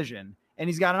terrible decision, and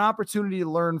he's got an opportunity to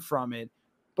learn from it.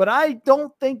 But I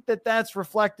don't think that that's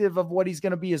reflective of what he's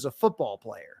going to be as a football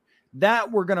player.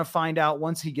 That we're going to find out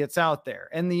once he gets out there.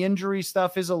 And the injury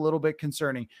stuff is a little bit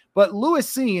concerning. But Lewis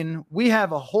Cine, we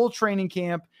have a whole training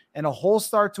camp and a whole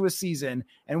start to a season,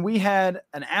 and we had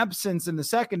an absence in the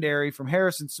secondary from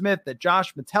Harrison Smith that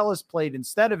Josh Metellus played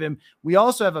instead of him. We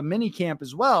also have a mini camp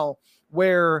as well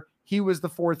where he was the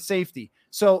fourth safety.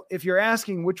 So if you're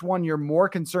asking which one you're more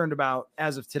concerned about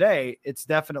as of today, it's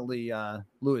definitely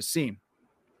Lewis Cine.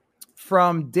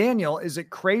 From Daniel, is it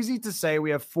crazy to say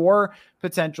we have 4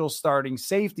 potential starting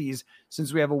safeties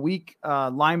since we have a weak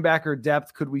linebacker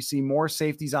depth? Could we see more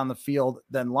safeties on the field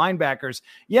than linebackers?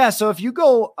 Yeah, so if you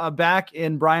go back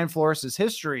in Brian Flores'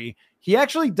 history, he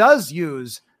actually does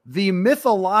use the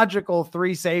mythological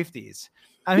 3 safeties.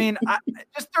 I mean,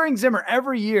 just during Zimmer,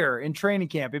 every year in training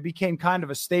camp, it became kind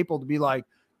of a staple to be like,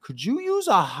 could you use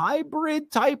a hybrid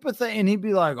type of thing? And he'd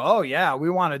be like, oh yeah, we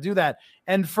want to do that.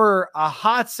 And for a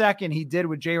hot second, he did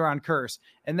with Jaron Kearse.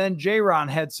 And then Jaron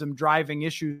had some driving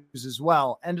issues as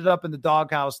well, ended up in the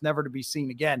doghouse, never to be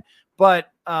seen again. But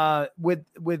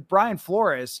with Brian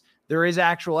Flores, there is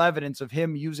actual evidence of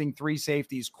him using 3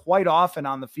 safeties quite often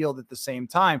on the field at the same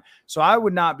time. So I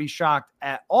would not be shocked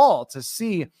at all to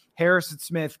see Harrison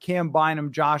Smith, Cam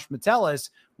Bynum, Josh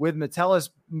Metellus, with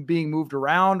Metellus being moved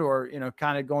around or,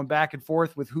 kind of going back and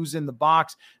forth with who's in the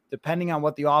box, depending on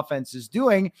what the offense is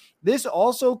doing. This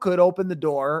also could open the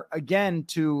door again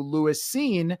to Lewis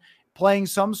Cine playing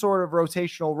some sort of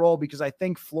rotational role, because I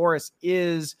think Flores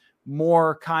is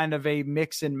more kind of a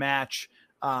mix and match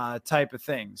type of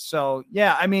thing. So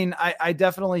yeah, I mean, I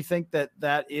definitely think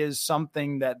that is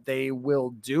something that they will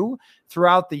do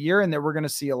throughout the year and that we're going to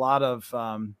see a lot of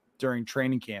during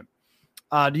training camp.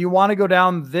 Do you want to go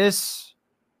down this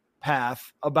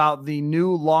path about the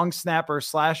new long snapper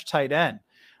 / tight end?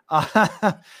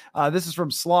 This is from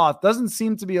Sloth. Doesn't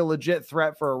seem to be a legit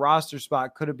threat for a roster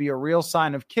spot. Could it be a real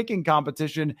sign of kicking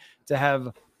competition to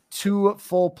have 2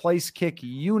 full place kick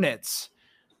units?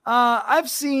 I've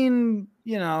seen,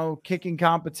 kicking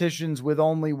competitions with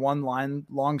only 1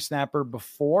 long snapper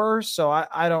before, so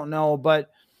I don't know, but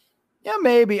yeah,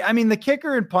 maybe. I mean, the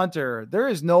kicker and punter, there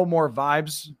is no more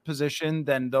vibes position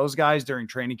than those guys during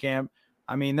training camp.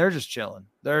 I mean, they're just chilling.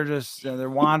 They're just, they're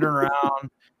wandering around,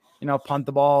 punt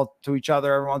the ball to each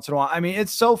other every once in a while. I mean,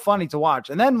 it's so funny to watch.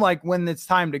 And then like when it's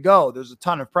time to go, there's a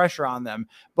ton of pressure on them,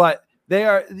 but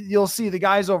you'll see the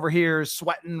guys over here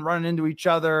sweating, running into each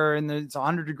other, and it's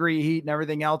 100-degree heat and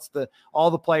everything else. All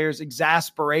the players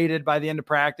exasperated by the end of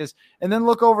practice. And then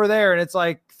look over there and it's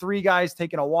like 3 guys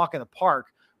taking a walk in the park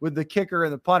with the kicker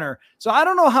and the punter. So I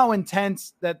don't know how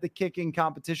intense that the kicking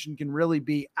competition can really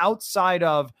be outside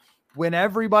of when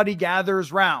everybody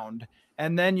gathers round.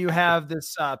 And then you have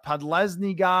this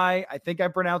Podlesny guy. I think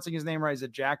I'm pronouncing his name right. Is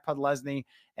it Jack Podlesny?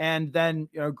 And then,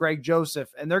 Greg Joseph,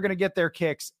 and they're going to get their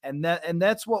kicks. And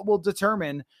that's what will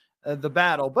determine the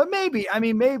battle. But maybe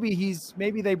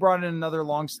they brought in another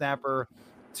long snapper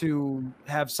to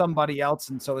have somebody else,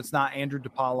 and so it's not Andrew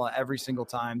DePaula every single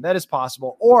time. That is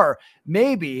possible. Or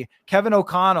maybe Kevin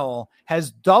O'Connell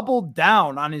has doubled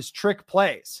down on his trick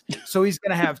plays. So he's going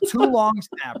to have 2 long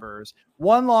snappers.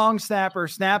 1 long snapper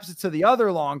snaps it to the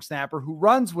other long snapper who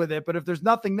runs with it, but if there's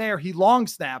nothing there, he long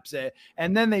snaps it,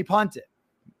 and then they punt it.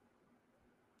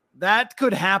 That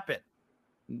could happen.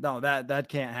 No, that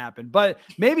can't happen. But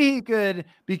maybe he could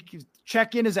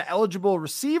check in as an eligible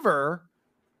receiver.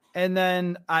 And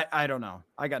then I don't know.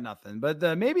 I got nothing, but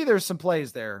maybe there's some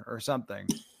plays there or something.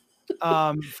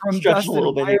 From Justin, why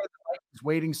are the Vikings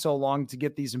waiting so long to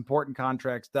get these important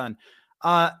contracts done?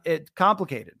 It's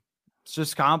complicated. It's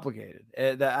just complicated.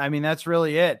 That's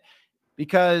really it.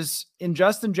 Because in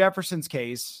Justin Jefferson's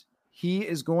case, he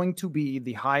is going to be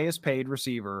the highest paid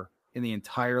receiver in the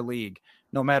entire league,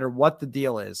 no matter what the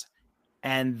deal is.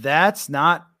 And that's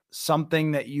not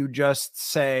something that you just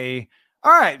say,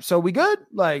 all right, so we good?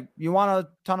 Like, you want a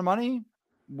ton of money?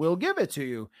 We'll give it to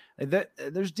you.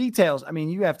 There's details. I mean,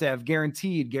 you have to have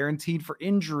guaranteed for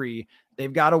injury.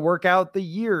 They've got to work out the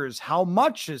years. How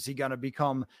much is he going to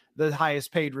become the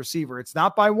highest paid receiver? It's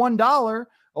not by $1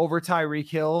 over Tyreek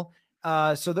Hill.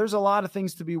 So there's a lot of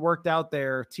things to be worked out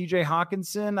there. TJ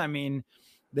Hawkinson, I mean,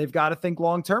 they've got to think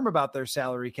long-term about their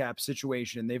salary cap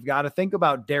situation. They've got to think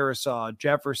about Darisaw,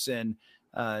 Jefferson,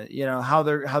 how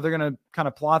they're going to kind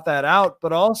of plot that out,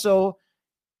 but also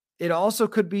it also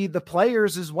could be the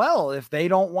players as well. If they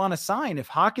don't want to sign, if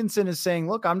Hawkinson is saying,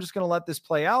 look, I'm just going to let this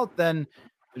play out, then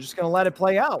they're just going to let it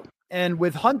play out. And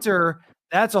with Hunter,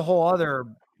 that's a whole other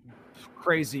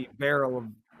crazy barrel of,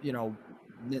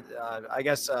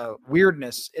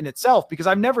 weirdness in itself, because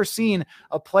I've never seen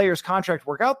a player's contract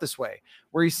work out this way,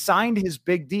 where he signed his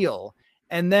big deal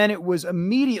and then it was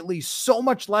immediately so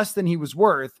much less than he was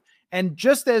worth. And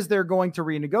just as they're going to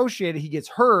renegotiate it, he gets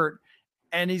hurt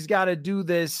and he's got to do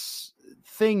this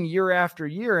thing year after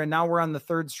year. And now we're on the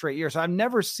third straight year. So I've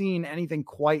never seen anything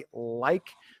quite like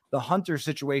the Hunter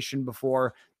situation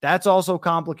before. That's also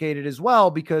complicated as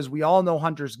well, because we all know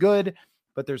Hunter's good,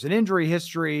 but there's an injury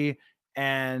history.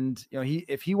 And,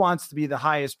 if he wants to be the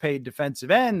highest paid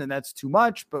defensive end, then that's too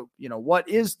much. But, what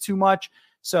is too much?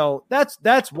 So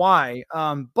that's why.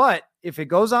 But if it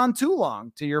goes on too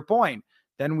long, to your point,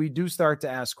 then we do start to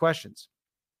ask questions.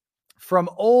 From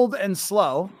Old and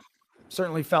Slow,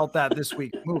 certainly felt that this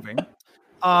week moving.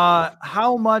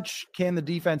 How much can the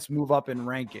defense move up in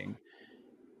ranking?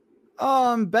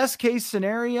 Best case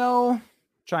scenario,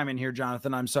 chime in here,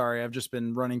 Jonathan. I'm sorry. I've just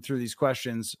been running through these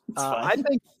questions.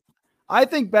 I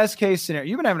think best case scenario,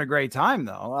 you've been having a great time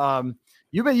though.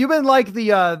 You've been like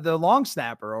the long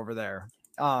snapper over there.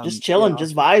 Just chilling,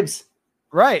 just vibes.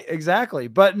 Right. Exactly.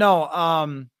 But no,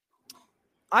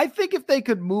 I think if they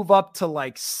could move up to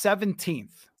like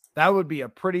 17th, that would be a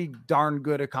pretty darn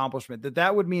good accomplishment.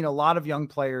 That would mean a lot of young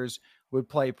players would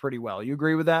play pretty well. You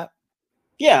agree with that?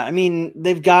 Yeah. I mean,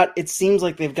 it seems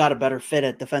like they've got a better fit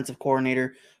at defensive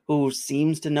coordinator who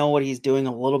seems to know what he's doing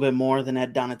a little bit more than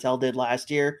Ed Donatel did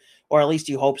last year, or at least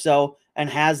you hope so, and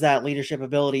has that leadership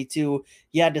ability to,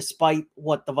 despite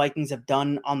what the Vikings have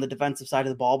done on the defensive side of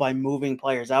the ball by moving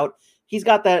players out, he's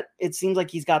got that. It seems like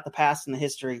he's got the past and the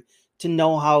history to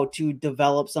know how to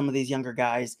develop some of these younger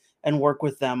guys and work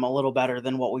with them a little better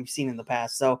than what we've seen in the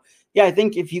past. So, I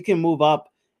think if you can move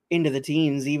up into the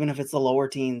teens, even if it's the lower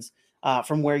teens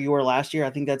from where you were last year, I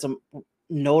think that's a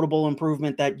notable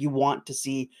improvement that you want to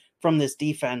see from this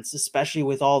defense, especially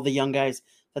with all the young guys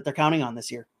that they're counting on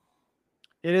this year.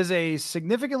 It is a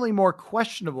significantly more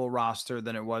questionable roster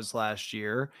than it was last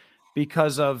year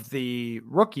because of the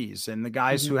rookies and the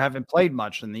guys who haven't played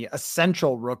much, and the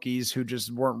essential rookies who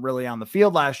just weren't really on the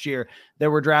field last year that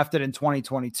were drafted in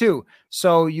 2022.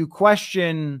 So you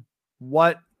question,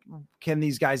 what can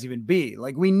these guys even be?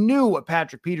 Like, we knew what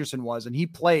Patrick Peterson was, and he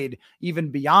played even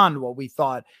beyond what we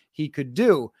thought he could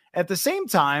do. At the same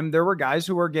time, there were guys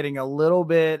who were getting a little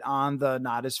bit on the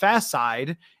not as fast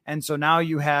side. And so now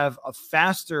you have a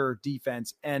faster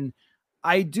defense. And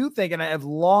I do think, and I have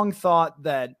long thought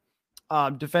that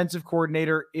defensive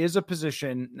coordinator is a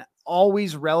position,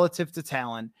 always relative to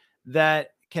talent, that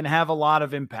can have a lot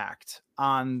of impact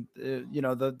on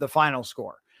the final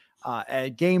score.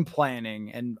 Game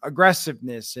planning and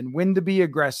aggressiveness and when to be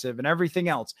aggressive and everything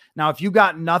else. Now, if you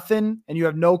got nothing and you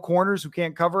have no corners who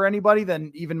can't cover anybody,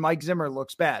 then even Mike Zimmer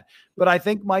looks bad. But I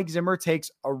think Mike Zimmer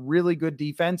takes a really good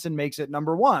defense and makes it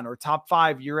number 1 or top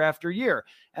 5 year after year.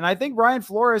 And I think Brian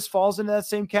Flores falls into that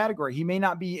same category. He may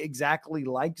not be exactly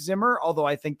like Zimmer, although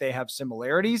I think they have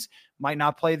similarities, might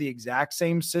not play the exact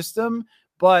same system,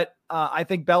 but I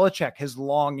think Belichick has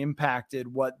long impacted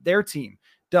what their team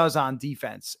does on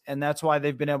defense. And that's why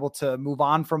they've been able to move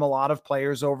on from a lot of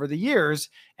players over the years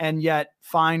and yet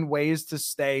find ways to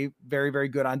stay very, very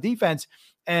good on defense.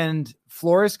 And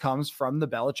Flores comes from the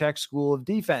Belichick school of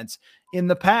defense. In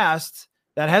the past,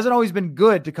 that hasn't always been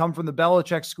good to come from the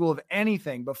Belichick school of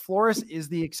anything, but Flores is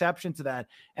the exception to that.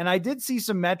 And I did see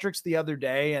some metrics the other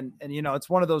day, and it's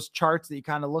one of those charts that you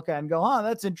kind of look at and go,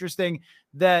 that's interesting,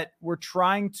 that we're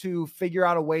trying to figure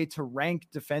out a way to rank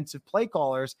defensive play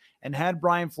callers, and had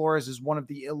Brian Flores as one of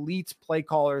the elite play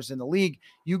callers in the league.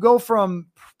 You go from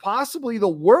possibly the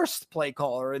worst play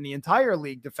caller in the entire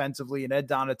league defensively in Ed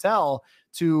Donatel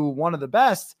to one of the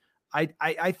best.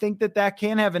 I think that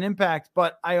can have an impact,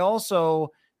 but I also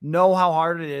know how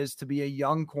hard it is to be a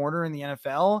young corner in the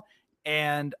NFL.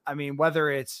 And I mean, whether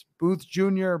it's Booth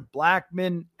Jr.,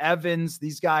 Blackman, Evans,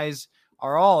 these guys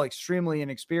are all extremely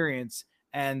inexperienced.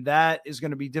 And that is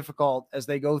going to be difficult as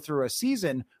they go through a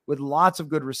season with lots of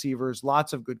good receivers,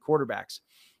 lots of good quarterbacks.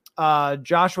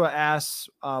 Joshua asks,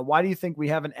 why do you think we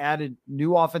haven't added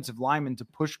new offensive linemen to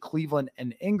push Cleveland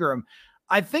and Ingram?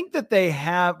 I think that they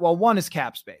have, one is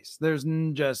cap space. There's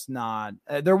just not,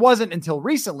 there wasn't until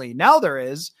recently. Now there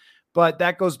is, but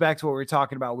that goes back to what we were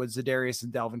talking about with Za'Darius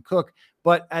and Dalvin Cook.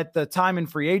 But at the time in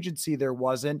free agency, there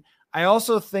wasn't. I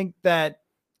also think that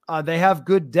they have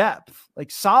good depth,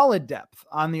 like solid depth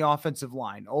on the offensive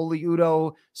line. Oli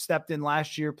Udoh stepped in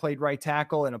last year, played right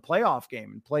tackle in a playoff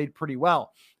game and played pretty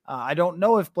well. I don't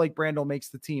know if Blake Brandel makes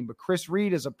the team, but Chris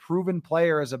Reed is a proven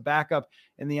player as a backup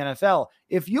in the NFL.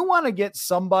 If you want to get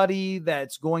somebody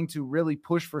that's going to really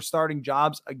push for starting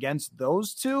jobs against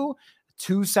those two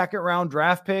second-round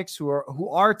draft picks who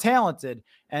are talented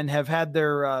and have had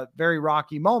their very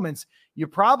rocky moments, you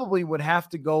probably would have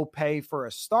to go pay for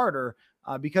a starter.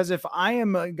 Because if I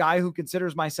am a guy who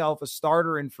considers myself a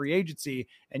starter in free agency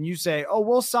and you say, oh,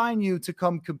 we'll sign you to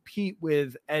come compete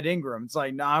with Ed Ingram, it's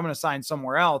like, no, I'm going to sign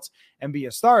somewhere else and be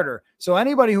a starter. So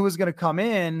anybody who was going to come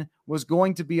in was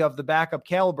going to be of the backup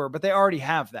caliber, but they already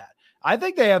have that. I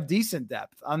think they have decent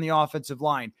depth on the offensive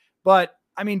line, but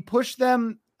I mean, push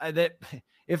them that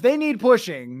if they need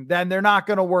pushing, then they're not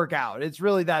going to work out. It's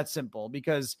really that simple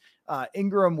because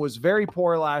Ingram was very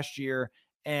poor last year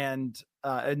and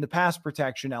in the pass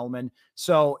protection element.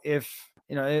 So if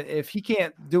he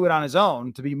can't do it on his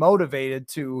own to be motivated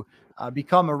to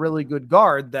become a really good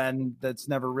guard, then that's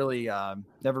never really going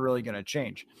to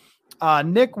change.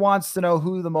 Nick wants to know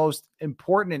who the most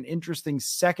important and interesting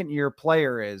second-year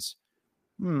player is.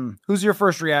 Who's your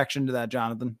first reaction to that,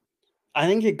 Jonathan? I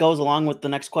think it goes along with the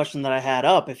next question that I had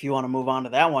up. If you want to move on to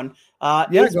that one,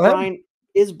 is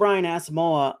Brian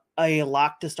Asamoah a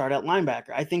lock to start at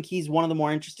linebacker? I think he's one of the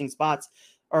more interesting spots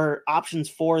or options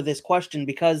for this question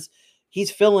because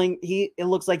it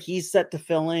looks like he's set to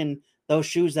fill in those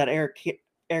shoes that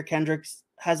Eric Kendricks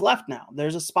has left now.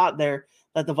 There's a spot there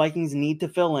that the Vikings need to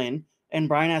fill in, and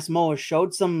Brian Asamoah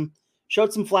showed some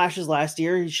flashes last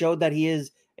year. He showed that he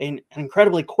is an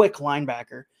incredibly quick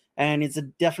linebacker, and it's a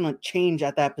definite change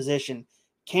at that position.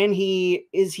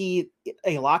 Is he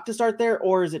a lock to start there,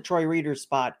 or is it Troy Reeder's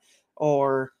spot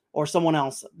or someone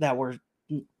else that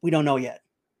we don't know yet?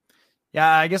 Yeah,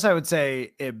 I guess I would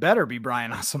say it better be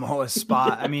Brian Asamoah's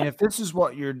spot. I mean, if this is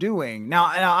what you're doing now,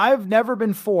 I've never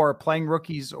been for playing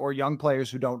rookies or young players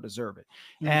who don't deserve it.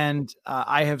 Mm-hmm. And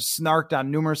I have snarked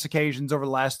on numerous occasions over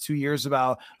the last 2 years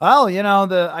about, well,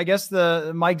 I guess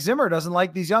the Mike Zimmer doesn't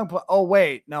like these young. Oh,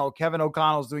 wait, no, Kevin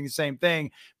O'Connell's doing the same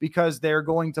thing because they're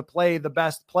going to play the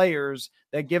best players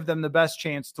that give them the best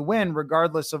chance to win,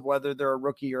 regardless of whether they're a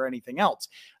rookie or anything else.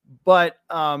 But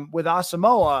with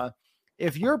Asamoah,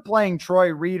 if you're playing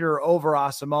Troy Reeder over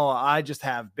Asamoah, I just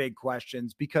have big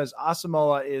questions because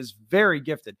Asamoah is very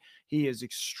gifted. He is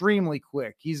extremely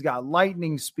quick. He's got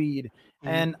lightning speed. Mm-hmm.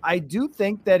 And I do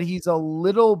think that he's a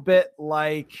little bit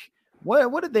like,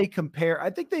 what did they compare? I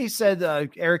think they said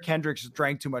Eric Kendricks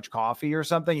drank too much coffee or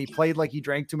something. He played like he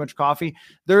drank too much coffee.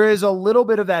 There is a little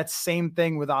bit of that same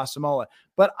thing with Asamoah,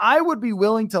 but I would be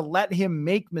willing to let him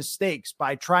make mistakes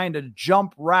by trying to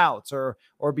jump routes or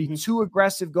be too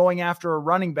aggressive going after a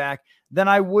running back than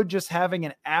I would just having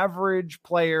an average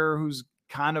player who's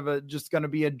kind of just going to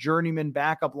be a journeyman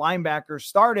backup linebacker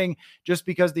starting just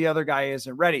because the other guy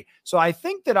isn't ready. So I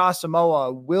think that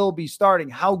Asamoah will be starting.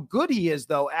 How good he is,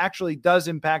 though, actually does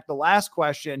impact the last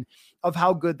question of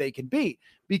how good they can be,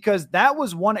 because that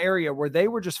was one area where they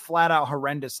were just flat out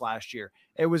horrendous last year.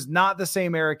 It was not the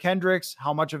same Eric Kendricks.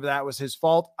 How much of that was his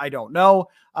fault? I don't know.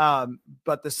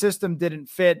 But the system didn't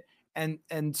fit.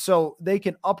 And so they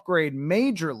can upgrade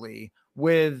majorly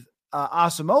with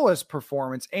Asamoah's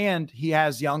performance, and he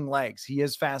has young legs. He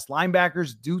is fast.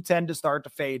 Linebackers do tend to start to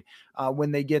fade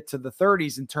when they get to the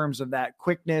 30s in terms of that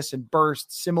quickness and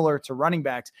burst, similar to running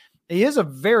backs. He is a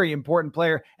very important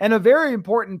player and a very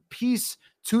important piece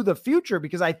to the future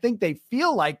because I think they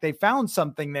feel like they found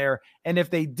something there. And if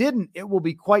they didn't, it will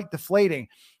be quite deflating.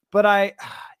 But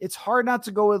it's hard not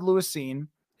to go with Lewisine.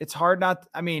 It's hard not.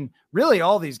 I mean, really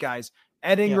all these guys.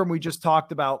 Ed Ingram, we just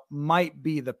talked about, might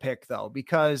be the pick, though,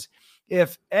 because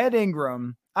if Ed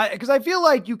Ingram, because I feel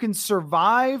like you can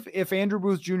survive if Andrew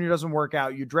Booth Jr. doesn't work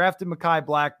out. You drafted Mekhi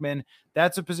Blackmon.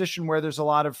 That's a position where there's a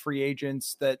lot of free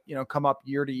agents that, come up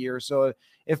year to year. So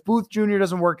if Booth Jr.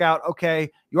 doesn't work out,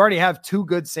 okay, you already have two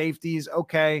good safeties.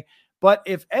 Okay. But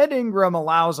if Ed Ingram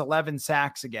allows 11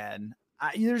 sacks again,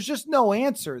 there's just no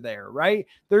answer there, right?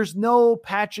 There's no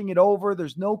patching it over.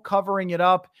 There's no covering it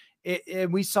up.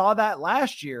 We saw that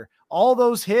last year. All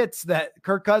those hits that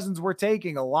Kirk Cousins were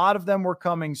taking, a lot of them were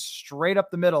coming straight up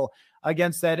the middle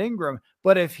against that Ingram.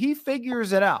 But if he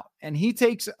figures it out and he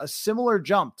takes a similar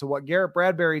jump to what Garrett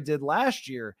Bradbury did last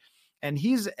year, and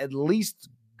he's at least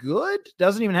good,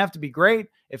 doesn't even have to be great.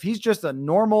 If he's just a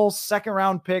normal second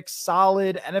round pick,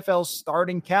 solid NFL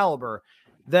starting caliber,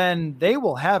 then they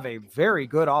will have a very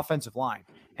good offensive line.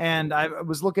 And I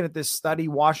was looking at this study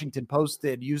Washington Post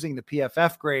did using the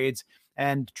PFF grades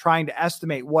and trying to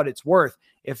estimate what it's worth.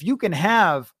 If you can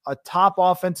have a top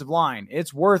offensive line,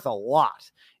 it's worth a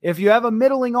lot. If you have a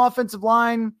middling offensive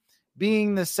line,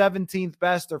 being the 17th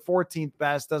best or 14th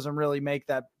best doesn't really make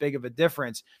that big of a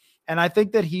difference. And I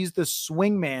think that he's the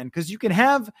swing man because you can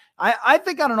have, I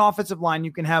think on an offensive line,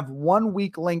 you can have one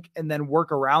weak link and then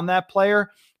work around that player,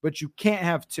 but you can't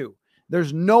have two.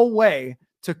 There's no way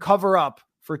to cover up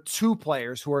for two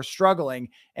players who are struggling.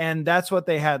 And that's what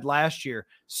they had last year.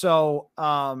 So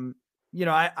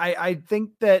I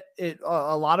think that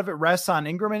a lot of it rests on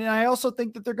Ingram. And I also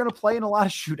think that they're going to play in a lot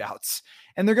of shootouts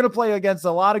and they're going to play against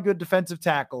a lot of good defensive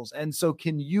tackles. And so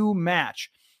can you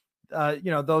match,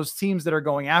 those teams that are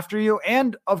going after you?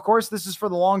 And of course, this is for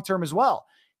the long term as well.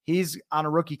 He's on a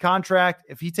rookie contract.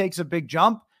 If he takes a big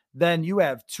jump, then you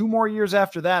have 2 more years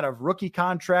after that of rookie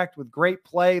contract with great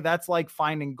play. That's like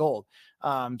finding gold.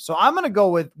 So I'm going to go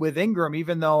with Ingram,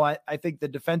 even though I think the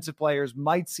defensive players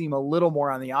might seem a little more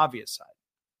on the obvious side.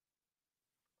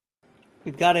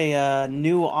 We've got a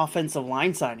new offensive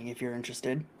line signing if you're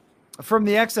interested. From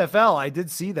the XFL, I did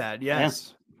see that, yes.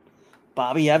 Yeah.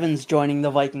 Bobby Evans joining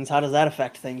the Vikings. How does that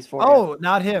affect things for you? Oh,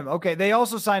 not him. Okay, they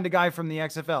also signed a guy from the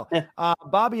XFL. Yeah.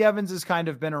 Bobby Evans has kind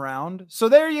of been around. So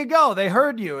there you go. They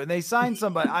heard you, and they signed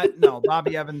somebody. No,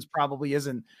 Bobby Evans probably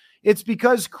isn't. It's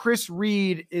because Chris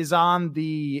Reed is on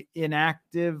the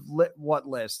inactive what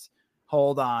list?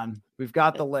 Hold on. We've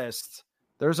got the list.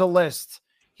 There's a list.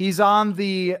 He's on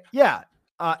the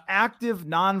active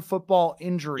non-football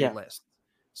injury list.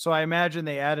 So I imagine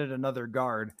they added another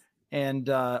guard. And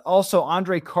also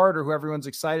Andre Carter, who everyone's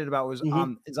excited about, is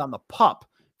on the PUP,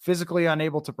 physically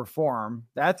unable to perform.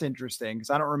 That's interesting because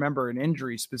I don't remember an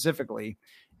injury specifically.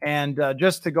 And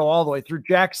just to go all the way through,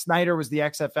 Jack Snyder was the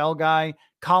XFL guy.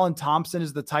 Colin Thompson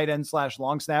is the tight end /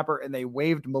 long snapper. And they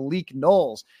waived Malik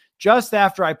Knowles just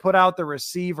after I put out the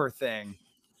receiver thing.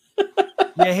 You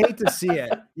hate to see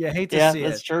it. You hate to see it. Yeah,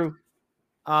 that's true.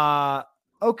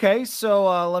 Okay,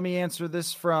 so let me answer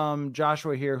this from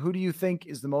Joshua here. Who do you think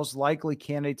is the most likely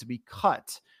candidate to be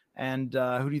cut? And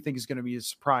who do you think is going to be a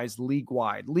surprise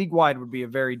league-wide? League-wide would be a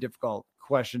very difficult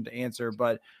question to answer.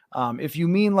 But if you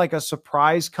mean like a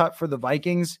surprise cut for the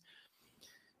Vikings,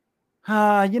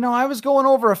 I was going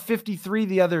over a 53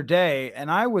 the other day,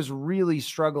 and I was really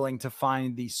struggling to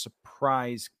find the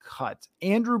surprise cut.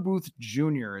 Andrew Booth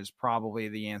Jr. is probably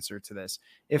the answer to this.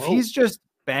 If he's just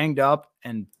banged up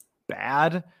and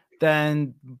bad,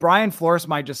 then Brian Flores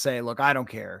might just say, look, I don't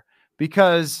care,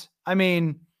 because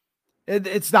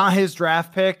it's not his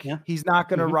draft pick. Yeah. He's not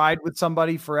going to ride with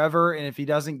somebody forever. And if he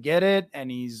doesn't get it and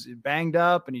he's banged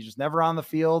up and he's just never on the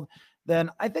field,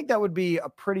 then I think that would be a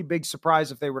pretty big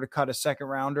surprise if they were to cut a second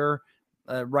rounder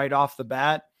right off the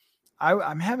bat.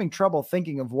 I'm having trouble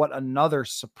thinking of what another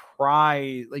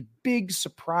surprise, like big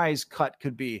surprise cut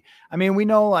could be. We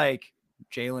know like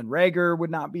Jalen Reagor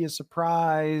would not be a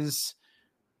surprise.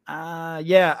 I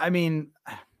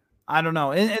don't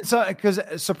know. And so, because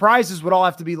surprises would all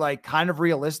have to be like kind of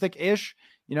realistic ish,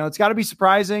 it's got to be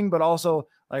surprising, but also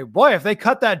like, boy, if they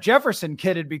cut that Jefferson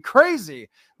kid, it'd be crazy.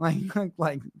 Like,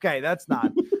 okay, that's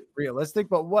not realistic,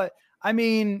 but what, I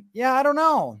don't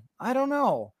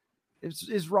know.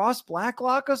 Is Ross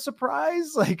Blacklock a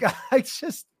surprise? Like,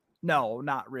 no,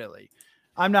 not really.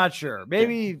 I'm not sure.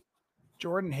 Maybe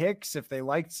Jordan Hicks, if they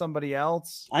liked somebody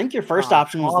else. I think your first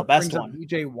option was the best one.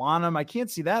 BJ Wanham. I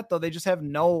can't see that though. They just have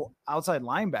no outside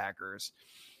linebackers.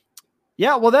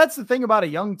 Yeah, well, that's the thing about a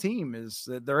young team is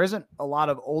that there isn't a lot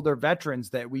of older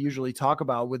veterans that we usually talk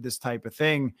about with this type of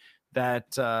thing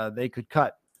that they could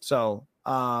cut. So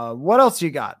what else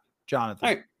you got, Jonathan?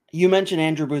 All right. You mentioned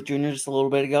Andrew Booth Jr. just a little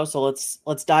bit ago, so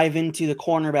let's dive into the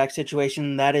cornerback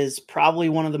situation. That is probably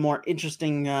one of the more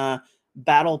interesting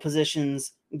battle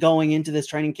positions going into this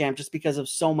training camp, just because of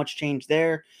so much change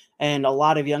there and a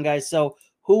lot of young guys. So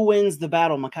who wins the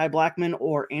battle, Mekhi Blackmon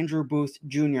or Andrew Booth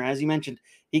Jr.? As you mentioned,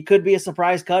 he could be a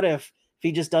surprise cut if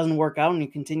he just doesn't work out and he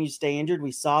continues to stay injured.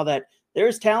 We saw that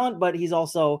there's talent, but he's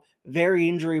also very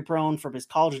injury prone from his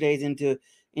college days into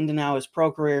now his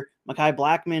pro career. Mekhi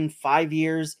Blackmon, 5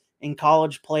 years in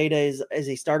college, played as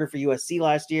a starter for USC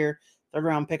last year, 3rd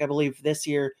round pick, I believe, this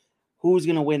year. Who's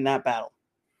going to win that battle?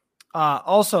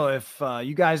 Also, if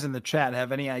you guys in the chat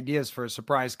have any ideas for a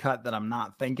surprise cut that I'm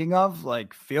not thinking of,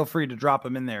 like, feel free to drop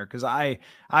them in there. Cause I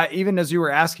even as you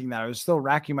were asking that, I was still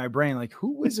racking my brain. Like,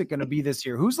 who is it going to be this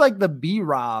year? Who's like the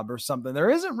B-Rob or something? There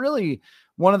isn't really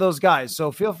one of those guys. So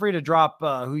feel free to drop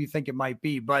who you think it might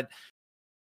be, but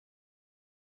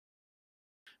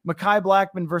Mekhi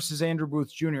Blackmon versus Andrew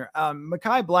Booth Jr.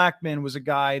 Mekhi Blackmon was a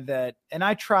guy that, and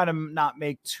I try to not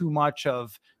make too much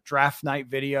of draft night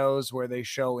videos where they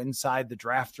show inside the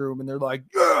draft room and they're like,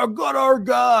 yeah, got our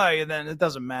guy. And then it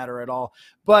doesn't matter at all.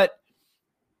 But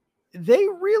they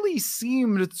really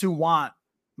seemed to want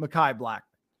Mekhi Blackmon.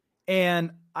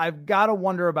 And I've got to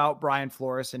wonder about Brian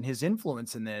Flores and his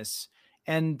influence in this.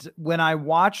 And when I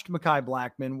watched Mekhi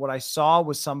Blackmon, what I saw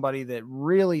was somebody that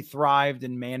really thrived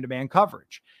in man-to-man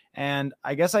coverage. And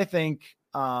I guess I think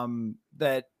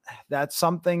that that's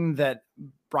something that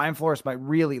Brian Flores might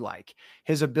really like.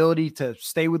 His ability to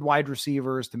stay with wide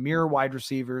receivers, to mirror wide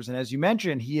receivers. And as you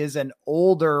mentioned, he is an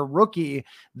older rookie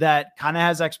that kind of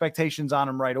has expectations on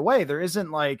him right away. There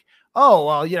isn't like, oh,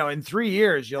 well, in 3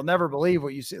 years, you'll never believe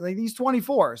what you see. Like, he's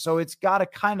 24. So it's got to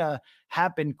kind of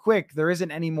happen quick. There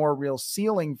isn't any more real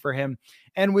ceiling for him.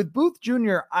 And with Booth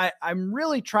Jr., I'm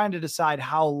really trying to decide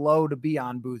how low to be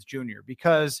on Booth Jr.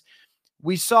 because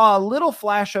we saw a little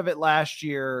flash of it last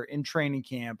year in training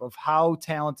camp of how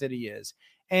talented he is.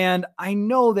 And I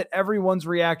know that everyone's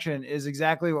reaction is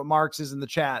exactly what Mark's is in the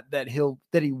chat, that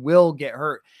he will get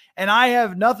hurt. And I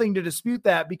have nothing to dispute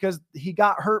that because he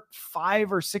got hurt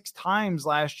 5 or 6 times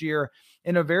last year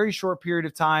in a very short period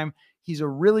of time. He's a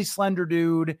really slender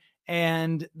dude,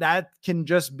 and that can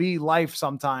just be life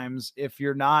sometimes if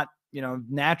you're not,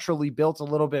 naturally built a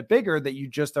little bit bigger, that you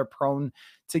just are prone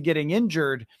to getting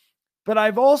injured. But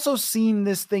I've also seen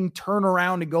this thing turn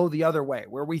around and go the other way,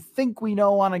 where we think we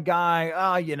know on a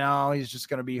guy, he's just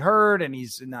going to be hurt and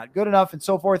he's not good enough and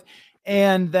so forth.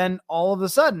 And then all of a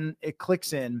sudden it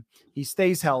clicks in. He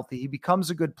stays healthy. He becomes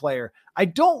a good player. I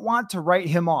don't want to write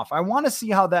him off. I want to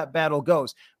see how that battle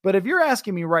goes. But if you're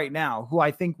asking me right now who I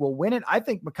think will win it, I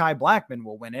think Mekhi Blackmon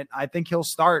will win it. I think he'll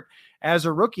start as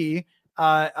a rookie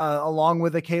along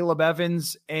with a Caleb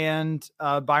Evans and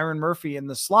Byron Murphy in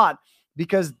the slot,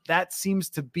 because that seems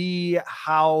to be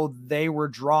how they were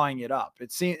drawing it up.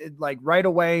 It seemed like right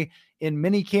away in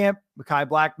minicamp, Mekhi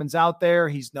Blackmon's out there.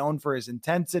 He's known for his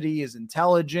intensity, his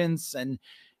intelligence, and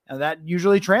that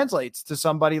usually translates to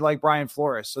somebody like Brian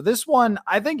Flores. So this one,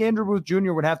 I think Andrew Booth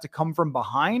Jr. would have to come from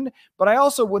behind, but I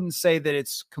also wouldn't say that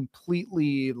it's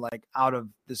completely like out of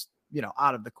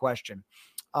the question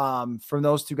from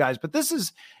those two guys. But this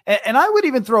is, and I would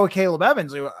even throw a Caleb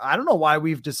Evans. I don't know why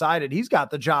we've decided he's got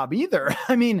the job either.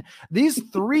 I mean, these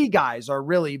 3 guys are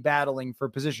really battling for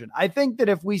position. I think that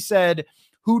if we said,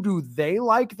 who do they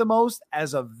like the most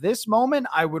as of this moment,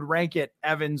 I would rank it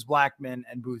Evans, Blackmon,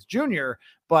 and Booth Jr.,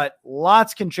 but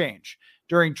lots can change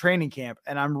during training camp.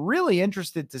 And I'm really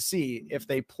interested to see if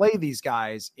they play these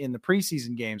guys in the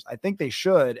preseason games. I think they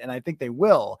should, and I think they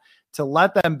will, to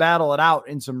let them battle it out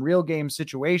in some real game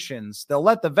situations. They'll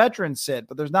let the veterans sit,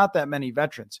 but there's not that many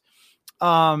veterans.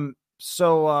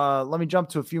 So let me jump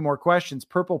to a few more questions.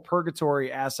 Purple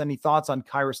Purgatory asks, any thoughts on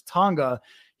Khyiris Tonga?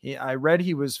 I read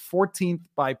he was 14th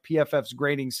by PFF's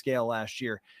grading scale last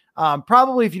year.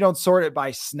 Probably if you don't sort it by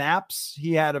snaps,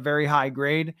 he had a very high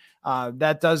grade.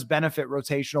 That does benefit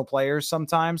rotational players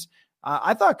sometimes.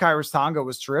 I thought Khyiris Tonga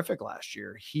was terrific last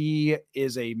year. He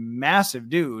is a massive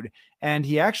dude, and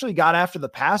he actually got after the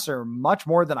passer much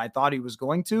more than I thought he was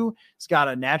going to. He's got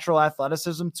a natural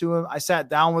athleticism to him. I sat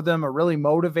down with him, a really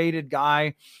motivated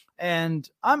guy, and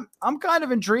I'm kind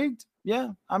of intrigued. Yeah,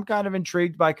 I'm kind of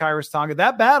intrigued by Khyiris Tonga.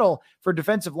 That battle for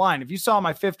defensive line, if you saw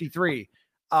my 53,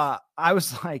 I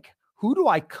was like, who do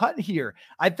I cut here?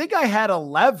 I think I had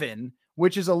 11,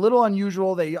 which is a little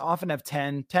unusual. They often have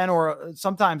 10, or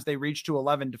sometimes they reach to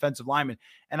 11 defensive linemen.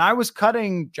 And I was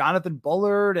cutting Jonathan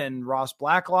Bullard and Ross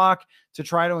Blacklock to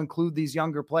try to include these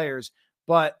younger players.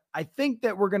 But I think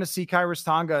that we're going to see Khyiris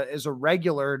Tonga as a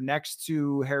regular next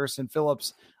to Harrison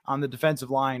Phillips on the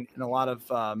defensive line in a lot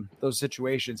of those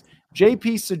situations.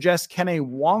 JP suggests Kene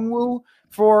Nwangwu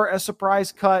for a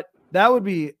surprise cut. That would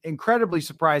be incredibly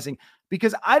surprising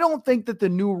because I don't think that the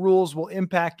new rules will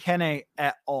impact Kene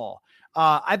at all.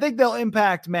 I think they'll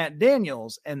impact Matt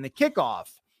Daniels and the kickoff,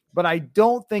 but I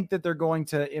don't think that they're going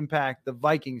to impact the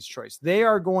Vikings choice. They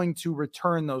are going to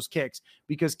return those kicks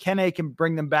because Kene can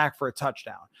bring them back for a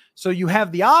touchdown. So you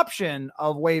have the option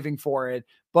of waving for it,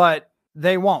 but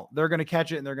they won't. They're going to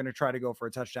catch it and they're going to try to go for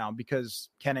a touchdown because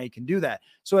Kene can do that.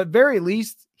 So at very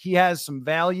least, he has some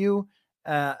value.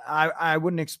 I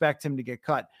wouldn't expect him to get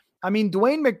cut. I mean,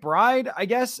 Dwayne McBride, I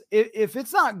guess if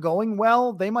it's not going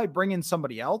well, they might bring in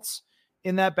somebody else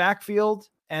in that backfield.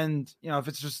 And, if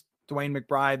it's just Dwayne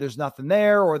McBride, there's nothing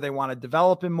there, or they want to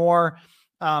develop him more.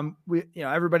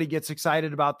 Everybody gets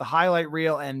excited about the highlight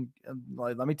reel. And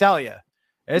let me tell you,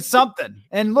 it's something.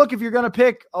 And look, if you're going to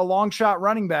pick a long shot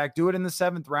running back, do it in the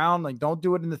 7th round. Like, don't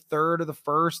do it in the 3rd or the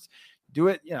 1st. Do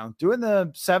it in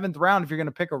the 7th round if you're going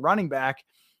to pick a running back,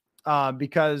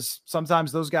 because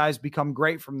sometimes those guys become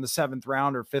great from the 7th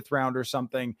round or 5th round or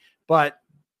something. But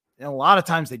a lot of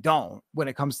times they don't when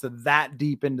it comes to that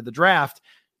deep into the draft.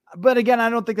 But again, I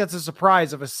don't think that's a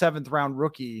surprise if a 7th round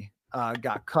rookie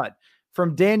got cut.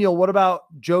 From Daniel, what about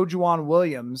Joe Juwan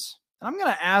Williams? And I'm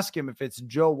going to ask him if it's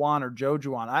Joe Juwan or Joe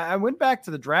Juwan. I went back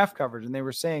to the draft coverage and they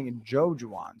were saying Joe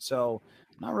Juwan. So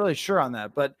I'm not really sure on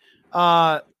that. But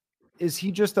is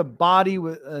he just a body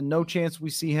with no chance we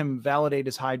see him validate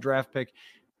his high draft pick?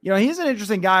 He's an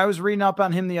interesting guy. I was reading up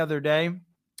on him the other day,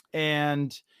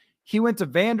 and he went to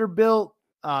Vanderbilt.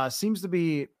 Seems to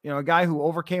be, a guy who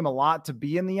overcame a lot to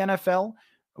be in the NFL,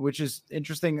 which is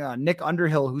interesting. Nick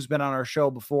Underhill, who's been on our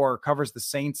show before, covers the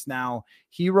Saints now.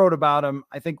 He wrote about him,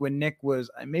 I think, when Nick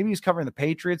was, maybe he's covering the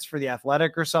Patriots for The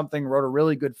Athletic or something, wrote a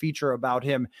really good feature about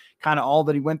him, kind of all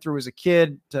that he went through as a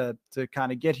kid to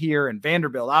kind of get here. And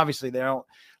Vanderbilt, obviously, they don't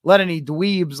let any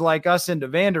dweebs like us into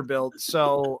Vanderbilt.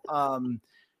 So,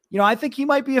 I think he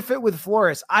might be a fit with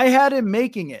Flores. I had him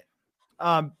making it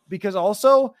because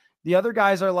also the other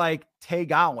guys are like Tay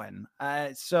Gowan.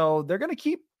 So they're going to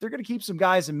keep some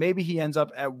guys, and maybe he ends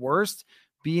up at worst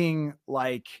being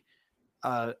like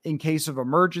in case of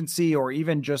emergency or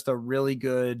even just a really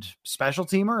good special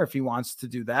teamer if he wants to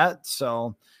do that.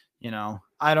 So,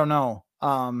 I don't know.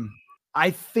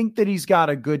 I think that he's got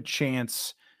a good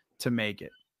chance to make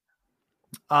it.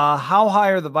 How high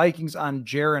are the Vikings on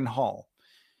Jaren Hall?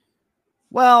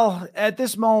 Well, at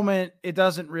this moment, it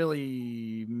doesn't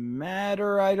really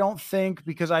matter, I don't think,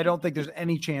 because I don't think there's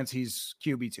any chance he's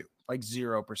QB2, like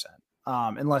 0%,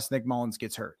 unless Nick Mullins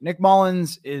gets hurt. Nick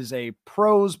Mullins is a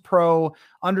pros pro,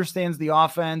 understands the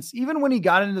offense. Even when he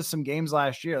got into some games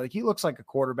last year, like he looks like a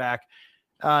quarterback.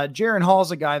 Jaren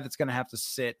Hall's a guy that's going to have to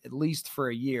sit at least for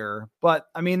a year. But,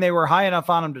 I mean, they were high enough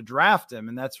on him to draft him,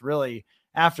 and that's really,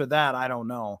 after that, I don't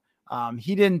know.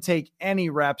 He didn't take any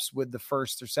reps with the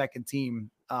first or second team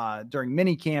during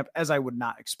minicamp, as I would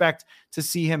not expect to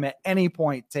see him at any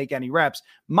point take any reps.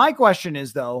 My question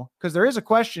is, though, because there is a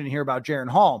question here about Jaren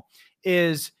Hall,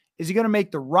 is he going to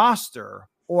make the roster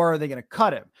or are they going to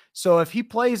cut him? So if he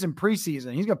plays in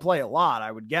preseason, he's going to play a lot,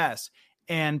 I would guess,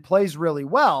 and plays really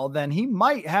well, then he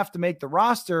might have to make the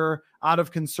roster out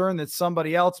of concern that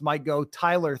somebody else might go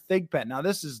Tyler Thigpen. Now,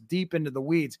 this is deep into the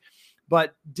weeds.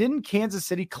 But didn't Kansas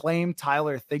City claim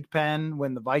Tyler Thigpen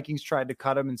when the Vikings tried to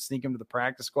cut him and sneak him to the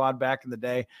practice squad back in the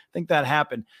day? I think that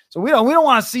happened. So we don't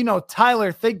want to see no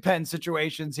Tyler Thigpen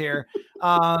situations here.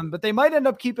 But they might end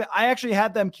up keeping. I actually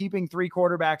had them keeping 3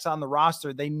 quarterbacks on the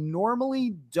roster. They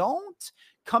normally don't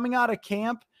coming out of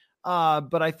camp,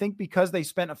 but I think because they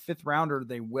spent a 5th rounder,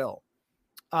 they will.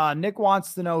 Nick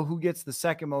wants to know who gets the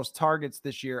second most targets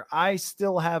this year. I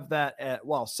still have that at,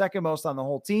 second most on the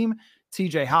whole team,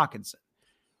 TJ Hawkinson.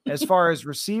 As far as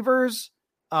receivers,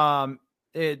 I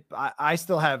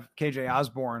still have KJ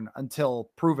Osborne until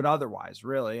proven otherwise,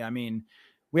 really. I mean,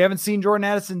 we haven't seen Jordan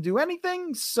Addison do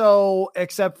anything, so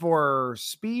except for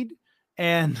speed.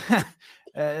 And,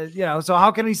 so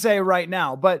how can he say right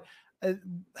now? But I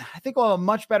think we'll have a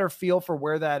much better feel for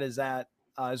where that is at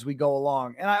as we go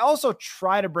along. And I also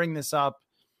try to bring this up,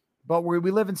 but we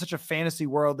live in such a fantasy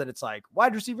world that it's like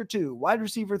wide receiver 2, wide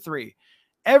receiver 3.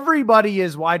 Everybody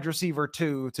is wide receiver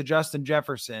 2 to Justin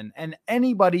Jefferson, and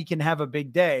anybody can have a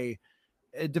big day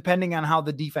depending on how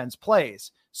the defense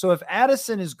plays. So if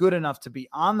Addison is good enough to be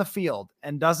on the field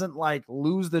and doesn't like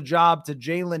lose the job to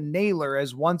Jalen Naylor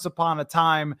as once upon a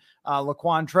time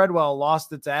Laquan Treadwell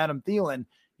lost it to Adam Thielen,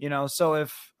 so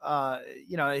if,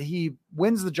 he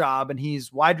wins the job and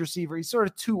he's wide receiver, he's sort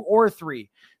of 2 or 3,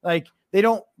 like they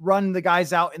don't run the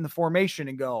guys out in the formation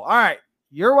and go, all right,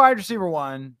 you're wide receiver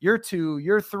 1, you're 2,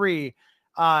 you're 3.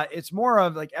 It's more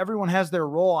of like everyone has their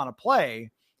role on a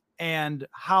play, and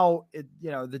how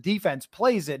the defense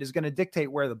plays it is going to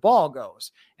dictate where the ball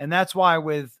goes. And that's why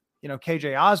with,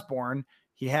 KJ Osborne,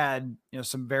 he had,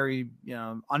 some very,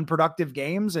 unproductive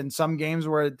games, and some games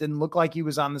where it didn't look like he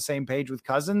was on the same page with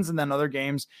Cousins, and then other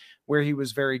games where he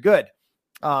was very good.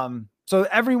 So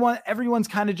everyone's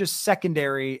kind of just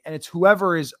secondary, and it's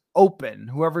whoever is open,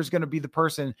 whoever's going to be the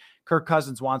person Kirk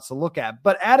Cousins wants to look at.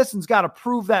 But Addison's got to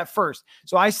prove that first.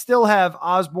 So I still have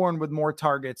Osborne with more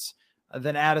targets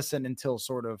than Addison until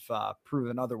sort of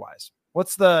proven otherwise.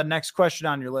 What's the next question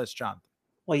on your list, John?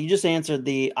 Well, you just answered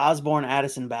the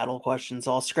Osborne-Addison battle question,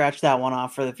 so I'll scratch that one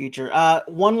off for the future.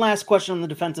 One last question on the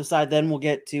defensive side, then we'll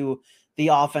get to the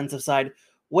offensive side.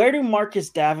 Where do Marcus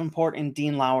Davenport and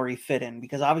Dean Lowry fit in?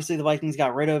 Because obviously the Vikings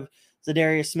got rid of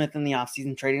Zadarius Smith in the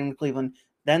offseason, trading him to Cleveland.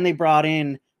 Then they brought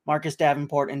in Marcus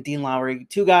Davenport and Dean Lowry,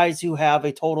 2 guys who have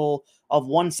a total of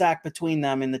 1 sack between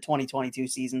them in the 2022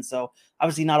 season. So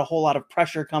obviously not a whole lot of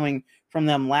pressure coming from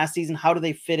them last season. How do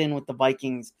they fit in with the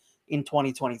Vikings in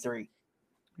 2023?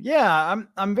 Yeah,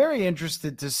 I'm very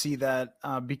interested to see that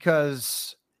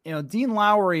because, Dean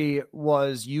Lowry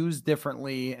was used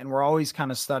differently, and we're always kind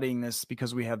of studying this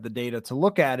because we have the data to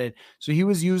look at it. So he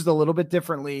was used a little bit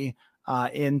differently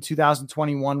in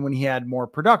 2021 when he had more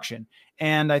production.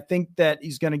 And I think that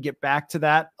he's going to get back to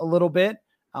that a little bit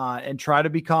and try to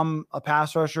become a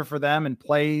pass rusher for them and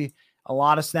play a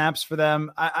lot of snaps for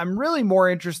them. I'm really more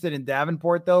interested in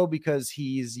Davenport, though, because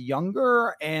he's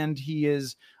younger and he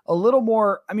is a little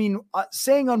more,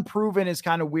 saying unproven is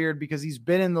kind of weird because he's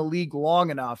been in the league long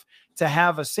enough to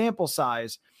have a sample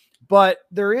size, but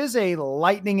there is a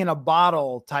lightning in a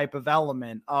bottle type of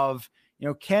element of,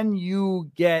 can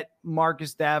you get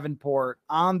Marcus Davenport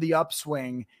on the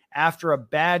upswing after a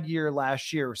bad year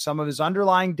last year? Some of his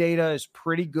underlying data is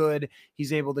pretty good.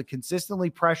 He's able to consistently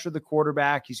pressure the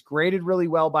quarterback. He's graded really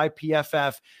well by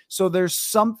PFF. So there's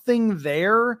something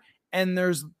there, and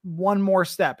there's one more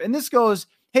step. And this goes,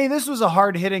 hey, this was a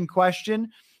hard-hitting question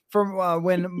from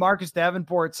when Marcus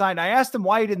Davenport signed. I asked him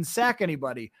why he didn't sack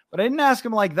anybody, but I didn't ask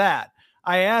him like that.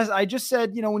 I just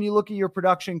said, when you look at your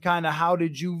production, kind of how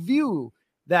did you view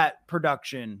that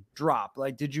production drop?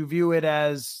 Like, did you view it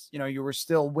as, you were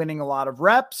still winning a lot of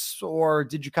reps, or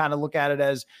did you kind of look at it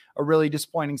as a really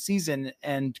disappointing season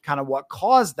and kind of what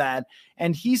caused that?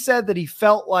 And he said that he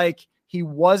felt like he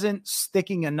wasn't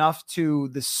sticking enough to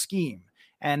the scheme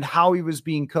and how he was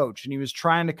being coached. And he was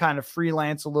trying to kind of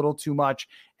freelance a little too much.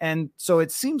 And so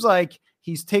it seems like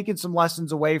he's taken some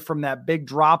lessons away from that big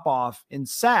drop off in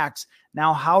sacks.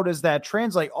 Now, how does that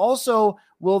translate? Also,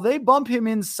 will they bump him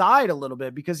inside a little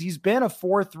bit because he's been a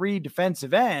 4-3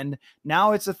 defensive end?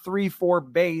 Now it's a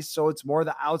 3-4 base. So it's more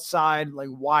the outside, like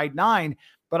wide 9.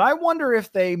 But I wonder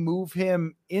if they move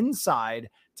him inside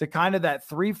to kind of that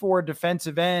 3-4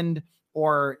 defensive end,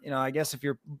 or, I guess if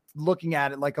you're looking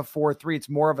at it like a 4-3, it's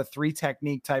more of a 3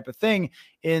 technique type of thing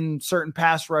in certain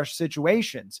pass rush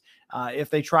situations. If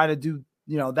they try to do,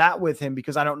 that with him,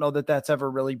 because I don't know that that's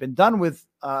ever really been done with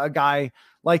a guy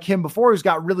like him before, who's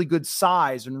got really good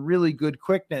size and really good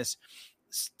quickness.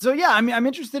 So yeah, I'm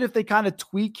interested if they kind of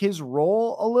tweak his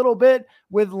role a little bit.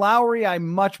 With Lowry, I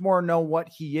much more know what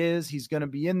he is. He's going to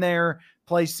be in there,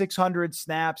 play 600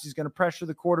 snaps. He's going to pressure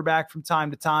the quarterback from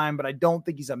time to time, but I don't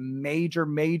think he's a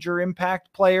major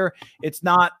impact player. It's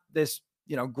not this,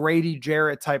 Grady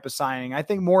Jarrett type of signing. I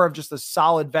think more of just a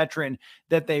solid veteran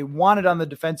that they wanted on the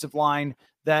defensive line,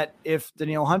 that if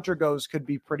Danielle Hunter goes, could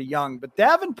be pretty young. But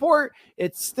Davenport,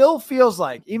 it still feels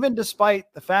like, even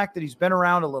despite the fact that he's been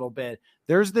around a little bit,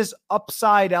 there's this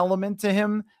upside element to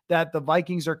him that the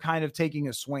Vikings are kind of taking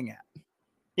a swing at.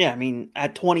 Yeah,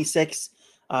 at 26,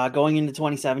 going into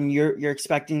 27, you're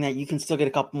expecting that you can still get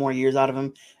a couple more years out of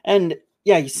him. And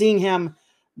yeah, you're seeing him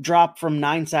drop from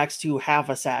 9 sacks to half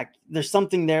a sack. There's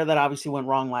something there that obviously went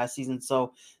wrong last season.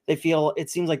 So it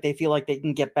seems like they feel like they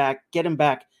can get him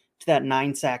back to that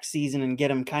 9 sack season and get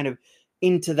him kind of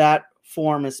into that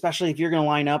form, especially if you're going to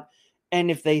line up. And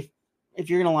if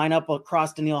you're going to line up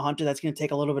across Danielle Hunter, that's going to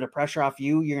take a little bit of pressure off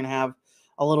you. You're going to have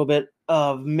a little bit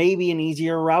of maybe an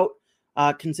easier route,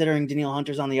 considering Danielle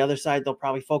Hunter's on the other side. They'll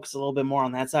probably focus a little bit more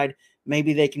on that side.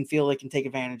 Maybe they can feel they can take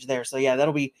advantage there. So yeah,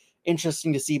 that'll be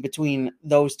interesting to see between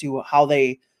those two, how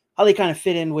they kind of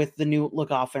fit in with the new look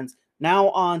offense. Now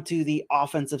on to the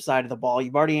offensive side of the ball.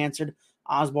 You've already answered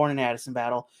Osborne and Addison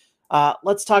battle.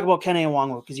 Let's talk about Kene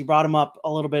Nwangwu, because you brought him up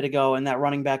a little bit ago in that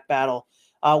running back battle.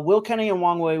 Will Kene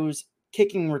Nwangwu's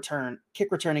kick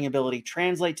returning ability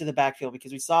translate to the backfield?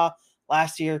 Because we saw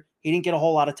last year he didn't get a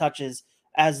whole lot of touches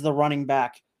as the running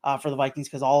back for the Vikings,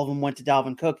 because all of them went to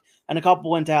Dalvin Cook and a couple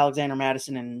went to Alexander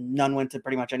Mattison and none went to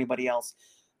pretty much anybody else.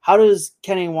 How does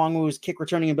Kene Nwangwu's kick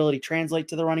returning ability translate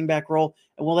to the running back role,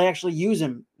 and will they actually use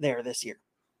him there this year?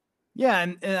 Yeah,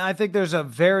 and I think there's a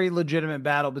very legitimate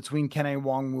battle between Kene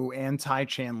Nwangwu and Ty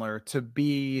Chandler to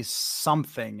be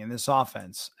something in this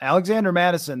offense. Alexander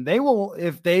Mattison, they will,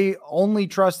 if they only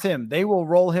trust him, they will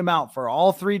roll him out for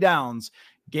all 3 downs,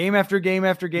 game after game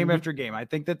after game after game. I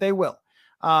think that they will,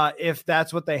 if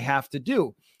that's what they have to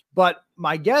do. But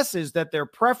my guess is that their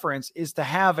preference is to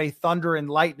have a thunder and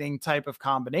lightning type of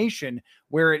combination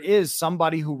where it is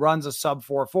somebody who runs a sub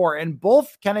 4.4, and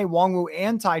both Kene Nwangwu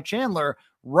and Ty Chandler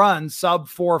run sub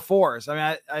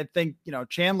 4.4s. I think,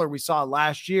 Chandler, we saw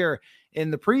last year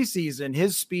in the preseason,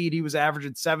 his speed, he was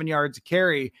averaging 7 yards a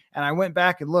carry. And I went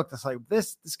back and looked, I was like,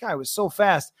 this guy was so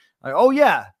fast. Like, oh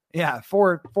yeah.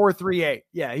 4.38.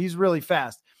 Yeah. He's really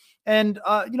fast. And,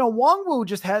 Nwangwu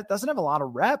just doesn't have a lot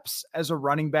of reps as a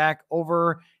running back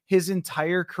over his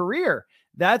entire career.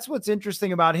 That's what's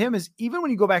interesting about him, is even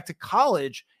when you go back to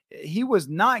college, he was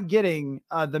not getting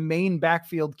the main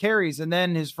backfield carries. And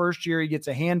then his first year, he gets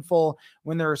a handful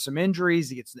when there are some injuries.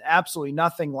 He gets absolutely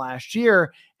nothing last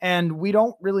year. And we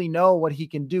don't really know what he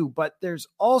can do. But there's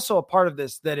also a part of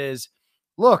this that is,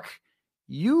 look,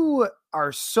 you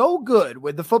are so good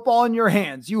with the football in your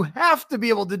hands. You have to be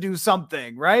able to do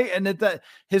something, right? And that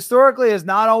historically has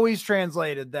not always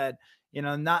translated that,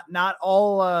 Not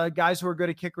all guys who are good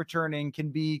at kick returning can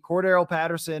be Cordero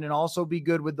Patterson and also be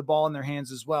good with the ball in their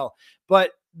hands as well.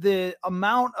 But the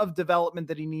amount of development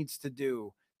that he needs to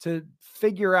do to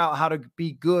figure out how to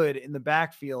be good in the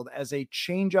backfield as a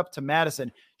change up to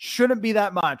Madison shouldn't be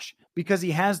that much, because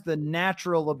he has the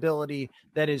natural ability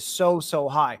that is so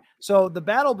high. So the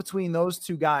battle between those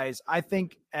two guys, I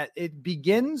think it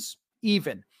begins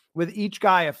even with each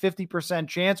guy a 50%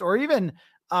 chance, or even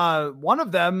one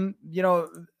of them,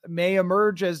 may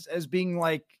emerge as being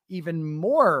like even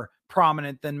more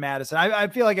prominent than Madison. I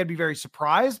feel like I'd be very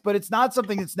surprised, but it's not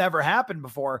something that's never happened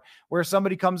before, where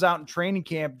somebody comes out in training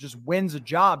camp, just wins a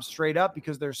job straight up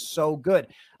because they're so good.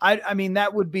 I mean,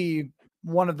 that would be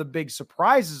one of the big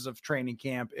surprises of training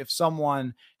camp if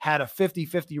someone had a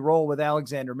 50-50 role with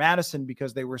Alexander Madison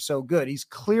because they were so good. He's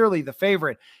clearly the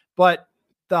favorite, but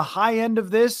the high end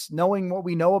of this, knowing what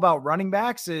we know about running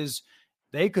backs, is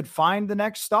they could find the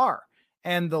next star.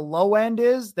 And the low end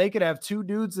is they could have two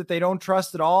dudes that they don't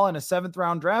trust at all in a 7th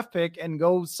round draft pick and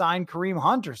go sign Kareem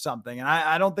Hunt or something. And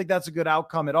I don't think that's a good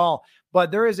outcome at all,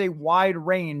 but there is a wide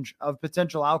range of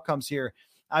potential outcomes here.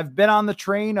 I've been on the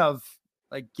train of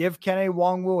like, give Kene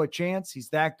Nwangwu a chance. He's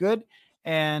that good.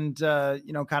 And,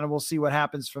 kind of we'll see what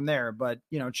happens from there. But,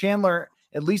 Chandler,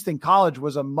 at least in college,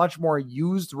 was a much more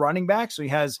used running back. So he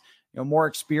has, more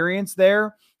experience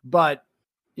there. But,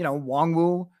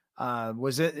 Nwangwu,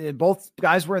 was it both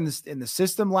guys were in the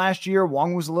system last year.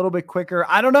 Wong was a little bit quicker.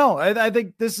 I don't know. I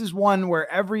think this is one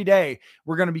where every day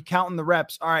we're going to be counting the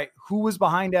reps. All right, who was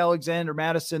behind Alexander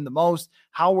Madison the most?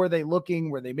 How were they looking?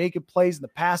 Were they making plays in the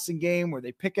passing game? Were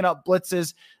they picking up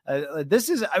blitzes?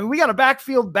 We got a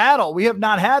backfield battle. We have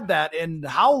not had that in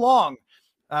how long?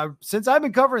 Since I've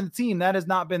been covering the team, that has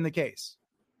not been the case.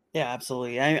 Yeah,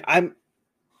 absolutely.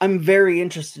 I'm very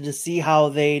interested to see how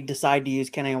they decide to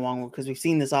use Kene Nwangwu, because we've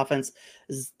seen this offense.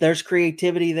 There's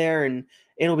creativity there, and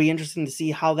it'll be interesting to see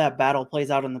how that battle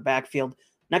plays out in the backfield.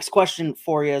 Next question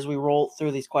for you as we roll through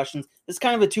these questions. This is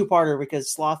kind of a two-parter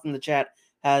because Sloth in the chat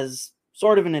has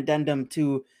sort of an addendum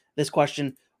to this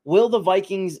question. Will the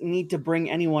Vikings need to bring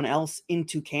anyone else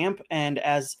into camp? And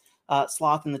as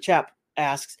Sloth in the chat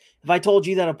asks, if I told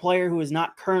you that a player who is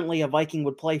not currently a Viking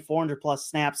would play 400-plus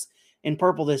snaps in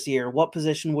purple this year, what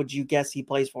position would you guess he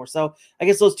plays for? So I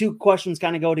guess those two questions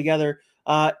kind of go together.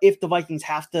 If the Vikings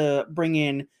have to bring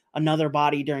in another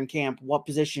body during camp, what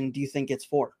position do you think it's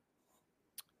for?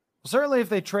 Well, certainly if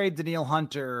they trade Danielle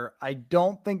Hunter, I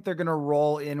don't think they're going to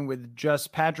roll in with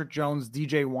just Patrick Jones,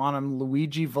 DJ Wanham,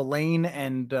 Luigi Villain,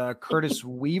 and Curtis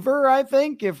Weaver. I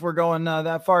think if we're going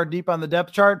that far deep on the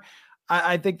depth chart,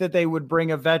 I think that they would bring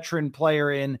a veteran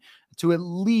player in to at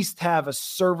least have a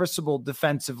serviceable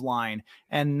defensive line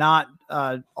and not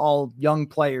all young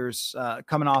players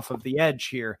coming off of the edge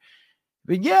here.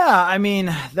 But yeah, I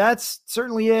mean, that's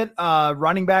certainly it.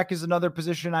 Running back is another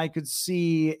position I could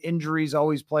see. Injuries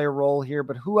always play a role here,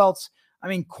 but who else? I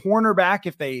mean, cornerback,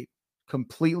 if they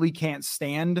completely can't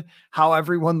stand how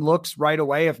everyone looks right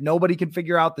away, if nobody can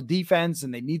figure out the defense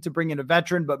and they need to bring in a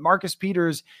veteran, but Marcus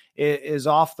Peters is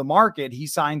off the market. He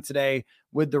signed today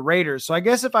with the Raiders. So I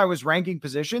guess if I was ranking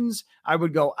positions, I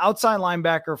would go outside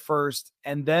linebacker first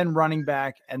and then running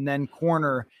back and then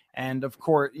corner. And of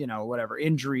course, whatever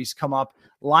injuries come up,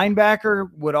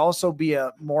 linebacker would also be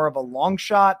more of a long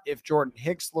shot. If Jordan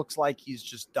Hicks looks like he's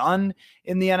just done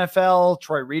in the NFL,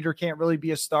 Troy Reeder can't really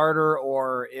be a starter,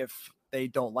 or if they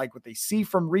don't like what they see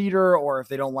from Reeder, or if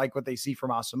they don't like what they see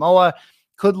from Asamoah,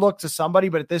 could look to somebody.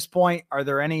 But at this point, are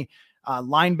there any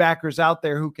linebackers out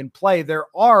there who can play? There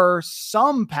are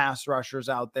some pass rushers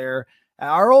out there.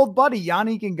 Our old buddy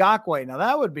Yannick Ngakoue. Now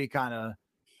that would be kind of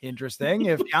interesting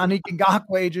if Yannick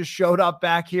Ngakoue just showed up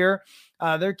back here.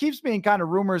 There keeps being kind of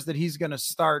rumors that he's going to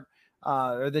start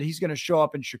or that he's going to show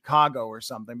up in Chicago or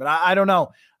something, but I don't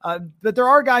know. But there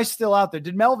are guys still out there.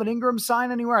 Did Melvin Ingram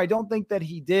sign anywhere? I don't think that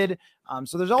he did.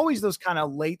 So there's always those kind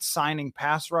of late signing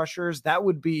pass rushers. That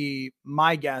would be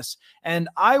my guess. And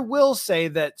I will say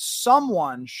that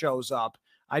someone shows up.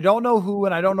 I don't know who,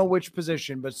 and I don't know which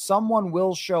position, but someone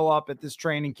will show up at this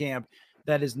training camp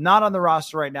that is not on the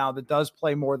roster right now that does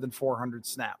play more than 400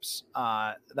 snaps.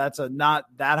 That's not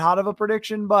that hot of a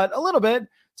prediction, but a little bit.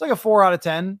 It's like a 4 out of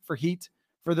 10 for Heat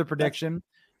for the prediction.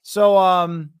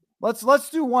 So let's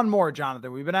do one more,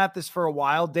 Jonathan. We've been at this for a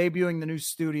while, debuting the new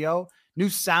studio, new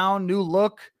sound, new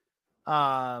look.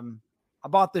 I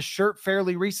bought this shirt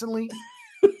fairly recently.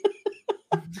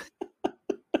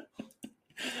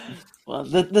 Well,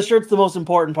 the shirt's the most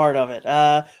important part of it.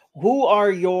 Who are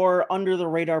your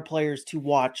under-the-radar players to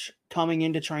watch coming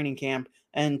into training camp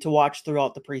and to watch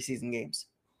throughout the preseason games?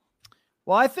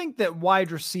 Well, I think that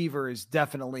wide receiver is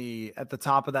definitely at the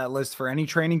top of that list for any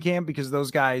training camp because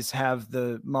those guys have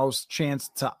the most chance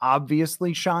to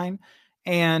obviously shine.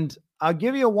 And I'll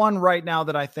give you one right now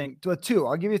that I think, two,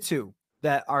 I'll give you two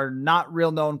that are not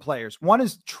real known players. One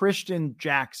is Tristan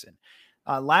Jackson.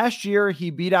 Last year, he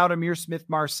beat out Amir Smith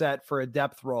Marset for a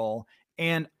depth role.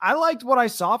 And I liked what I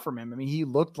saw from him. I mean, he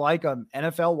looked like an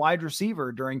NFL wide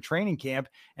receiver during training camp.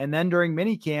 And then during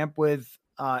mini camp with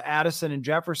Addison and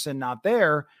Jefferson not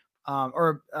there,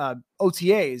 or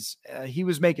OTAs, he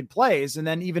was making plays. And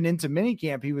then even into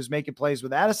minicamp, he was making plays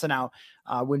with Addison out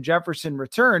when Jefferson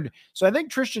returned. So I think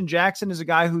Tristan Jackson is a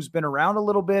guy who's been around a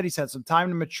little bit. He's had some time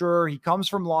to mature. He comes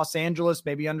from Los Angeles,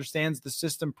 maybe understands the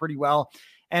system pretty well.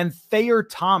 And Thayer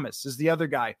Thomas is the other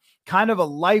guy, kind of a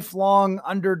lifelong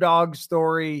underdog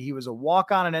story. He was a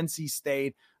walk-on at NC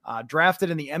State,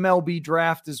 drafted in the MLB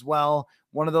draft as well.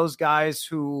 One of those guys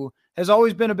who has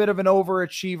always been a bit of an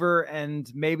overachiever and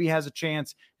maybe has a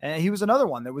chance. And he was another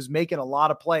one that was making a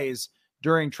lot of plays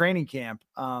during training camp.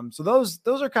 So those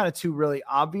are kind of two really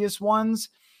obvious ones.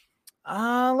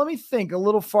 Let me think a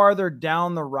little farther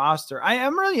down the roster. I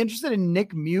am really interested in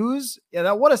Nick Muse.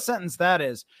 Yeah, what a sentence that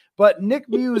is. But Nick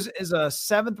Muse is a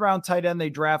 7th round tight end they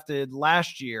drafted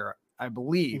last year, I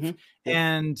believe. Mm-hmm.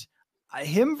 And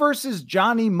him versus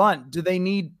Johnny Munt, do they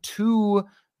need two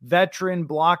veteran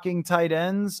blocking tight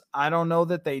ends? I don't know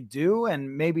that they do.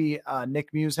 And maybe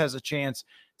Nick Muse has a chance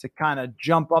to kind of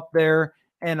jump up there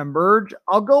and emerge.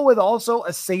 I'll go with also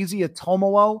Asezi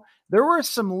Atomowo. There were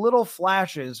some little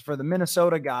flashes for the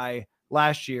Minnesota guy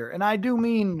last year. And I do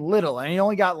mean little. And he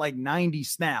only got like 90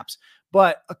 snaps.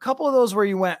 But a couple of those where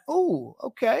you went, oh,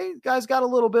 okay, guys got a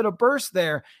little bit of burst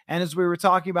there. And as we were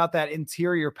talking about that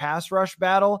interior pass rush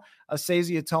battle,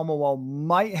 Asezi Atomowo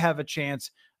might have a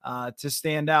chance to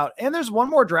stand out. And there's one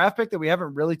more draft pick that we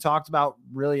haven't really talked about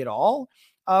really at all,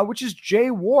 which is Jay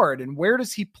Ward. And where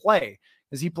does he play?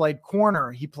 Because he played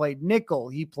corner, he played nickel,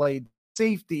 he played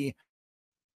safety.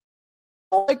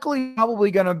 Likely probably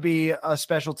going to be a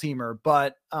special teamer,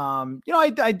 but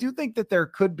I do think that there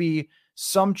could be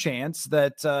some chance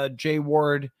that Jay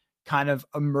Ward kind of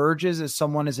emerges as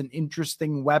someone as an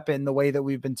interesting weapon, the way that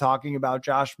we've been talking about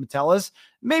Josh Metellus.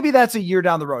 Maybe that's a year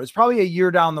down the road. It's probably a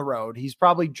year down the road. He's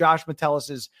probably Josh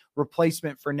Metellus's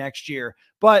replacement for next year,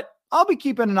 but I'll be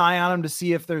keeping an eye on him to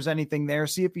see if there's anything there,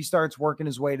 see if he starts working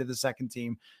his way to the second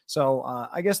team. So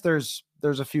I guess there's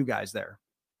a few guys there.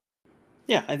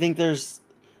 Yeah, I think there's,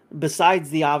 besides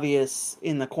the obvious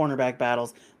in the cornerback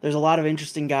battles, there's a lot of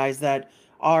interesting guys that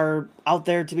are out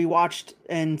there to be watched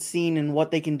and seen and what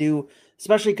they can do,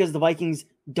 especially because the Vikings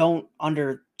don't,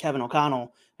 under Kevin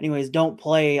O'Connell anyways, don't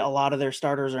play a lot of their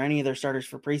starters or any of their starters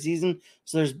for preseason.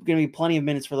 So there's going to be plenty of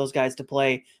minutes for those guys to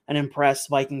play and impress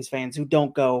Vikings fans who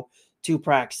don't go to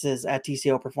practices at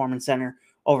TCO Performance Center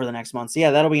over the next month. So yeah,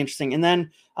 that'll be interesting. And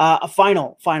then a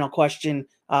final question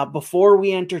before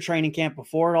we enter training camp,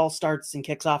 before it all starts and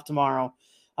kicks off tomorrow.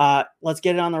 Let's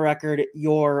get it on the record,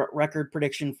 your record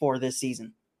prediction for this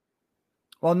season.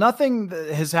 Well, nothing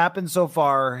that has happened so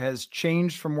far has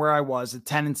changed from where I was at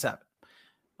 10-7.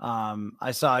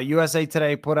 I saw USA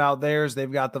Today put out theirs.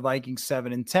 They've got the Vikings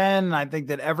 7-10. I think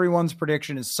that everyone's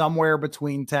prediction is somewhere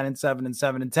between 10-7 and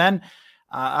 7-10.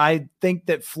 I think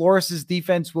that Flores's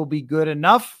defense will be good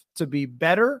enough to be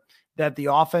better, that the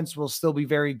offense will still be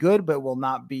very good, but will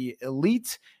not be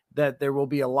elite, that there will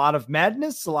be a lot of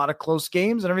madness, a lot of close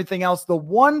games and everything else. The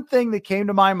one thing that came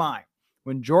to my mind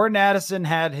when Jordan Addison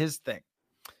had his thing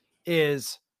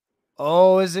is,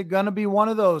 is it going to be one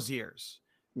of those years?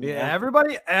 Yeah.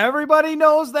 Everybody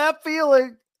knows that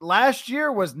feeling. Last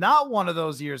year was not one of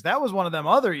those years. That was one of them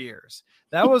other years.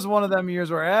 That was one of them years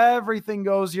where everything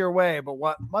goes your way, but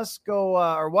what must go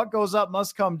or what goes up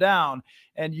must come down.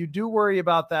 And you do worry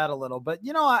about that a little, but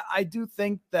I do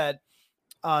think that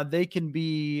they can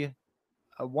be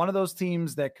one of those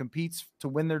teams that competes to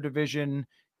win their division.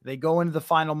 They go into the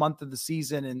final month of the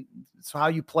season, and so how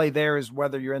you play there is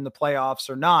whether you're in the playoffs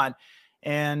or not.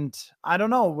 And I don't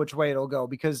know which way it'll go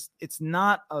because it's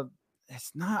not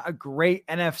a great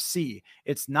NFC.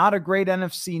 It's not a great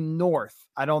NFC North.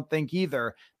 I don't think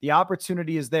either. The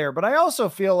opportunity is there, but I also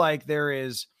feel like there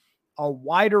is a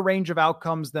wider range of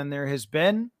outcomes than there has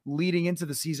been leading into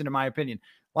the season, in my opinion.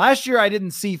 Last year, I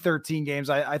didn't see 13 games.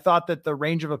 I thought that the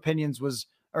range of opinions was,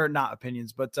 or not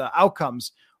opinions, but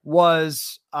outcomes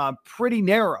was pretty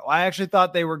narrow. I actually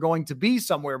thought they were going to be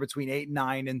somewhere between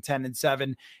 8-9 and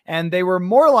 10-7. And they were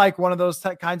more like one of those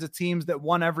kinds of teams that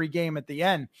won every game at the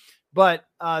end. But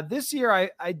this year,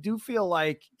 I do feel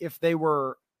like if they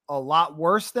were a lot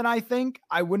worse than I think,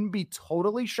 I wouldn't be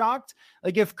totally shocked.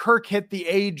 Like if Kirk hit the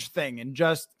age thing and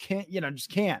just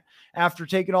can't after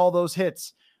taking all those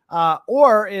hits.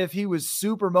 Or if he was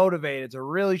super motivated to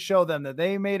really show them that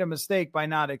they made a mistake by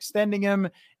not extending him.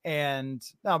 And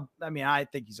I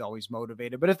think he's always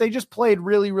motivated, but if they just played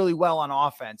really, really well on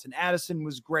offense and Addison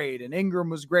was great and Ingram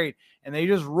was great and they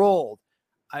just rolled,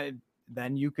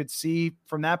 then you could see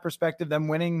from that perspective them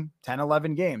winning 10,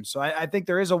 11 games. So I think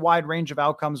there is a wide range of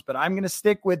outcomes, but I'm going to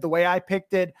stick with the way I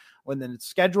picked it when the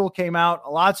schedule came out.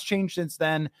 A lot's changed since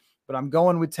then, but I'm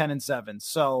going with 10-7.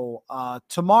 So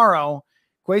tomorrow,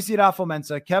 Kwesi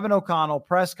Adofo-Mensah, Kevin O'Connell,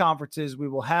 press conferences. We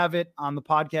will have it on the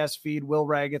podcast feed. Will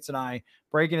Raggets and I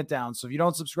breaking it down. So if you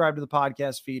don't subscribe to the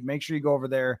podcast feed, make sure you go over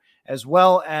there, as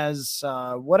well as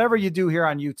whatever you do here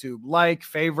on YouTube, like,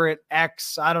 favorite,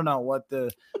 X. I don't know what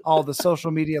all the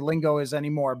social media lingo is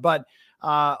anymore, but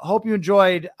hope you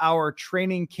enjoyed our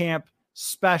training camp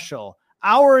special.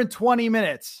 Hour and 20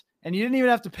 minutes, and you didn't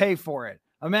even have to pay for it.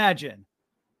 Imagine.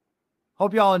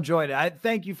 Hope you all enjoyed it. I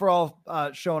thank you for all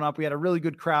showing up. We had a really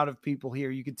good crowd of people here.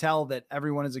 You could tell that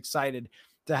everyone is excited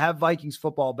to have Vikings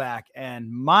football back.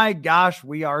 And my gosh,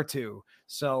 we are too.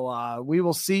 So we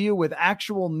will see you with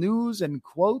actual news and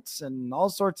quotes and all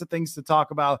sorts of things to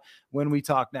talk about when we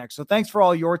talk next. So thanks for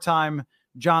all your time,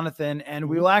 Jonathan. And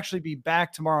we will actually be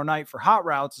back tomorrow night for Hot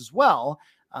Routes as well.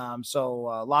 So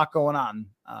a lot going on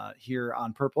here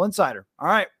on Purple Insider. All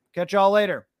right. Catch y'all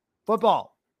later.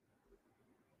 Football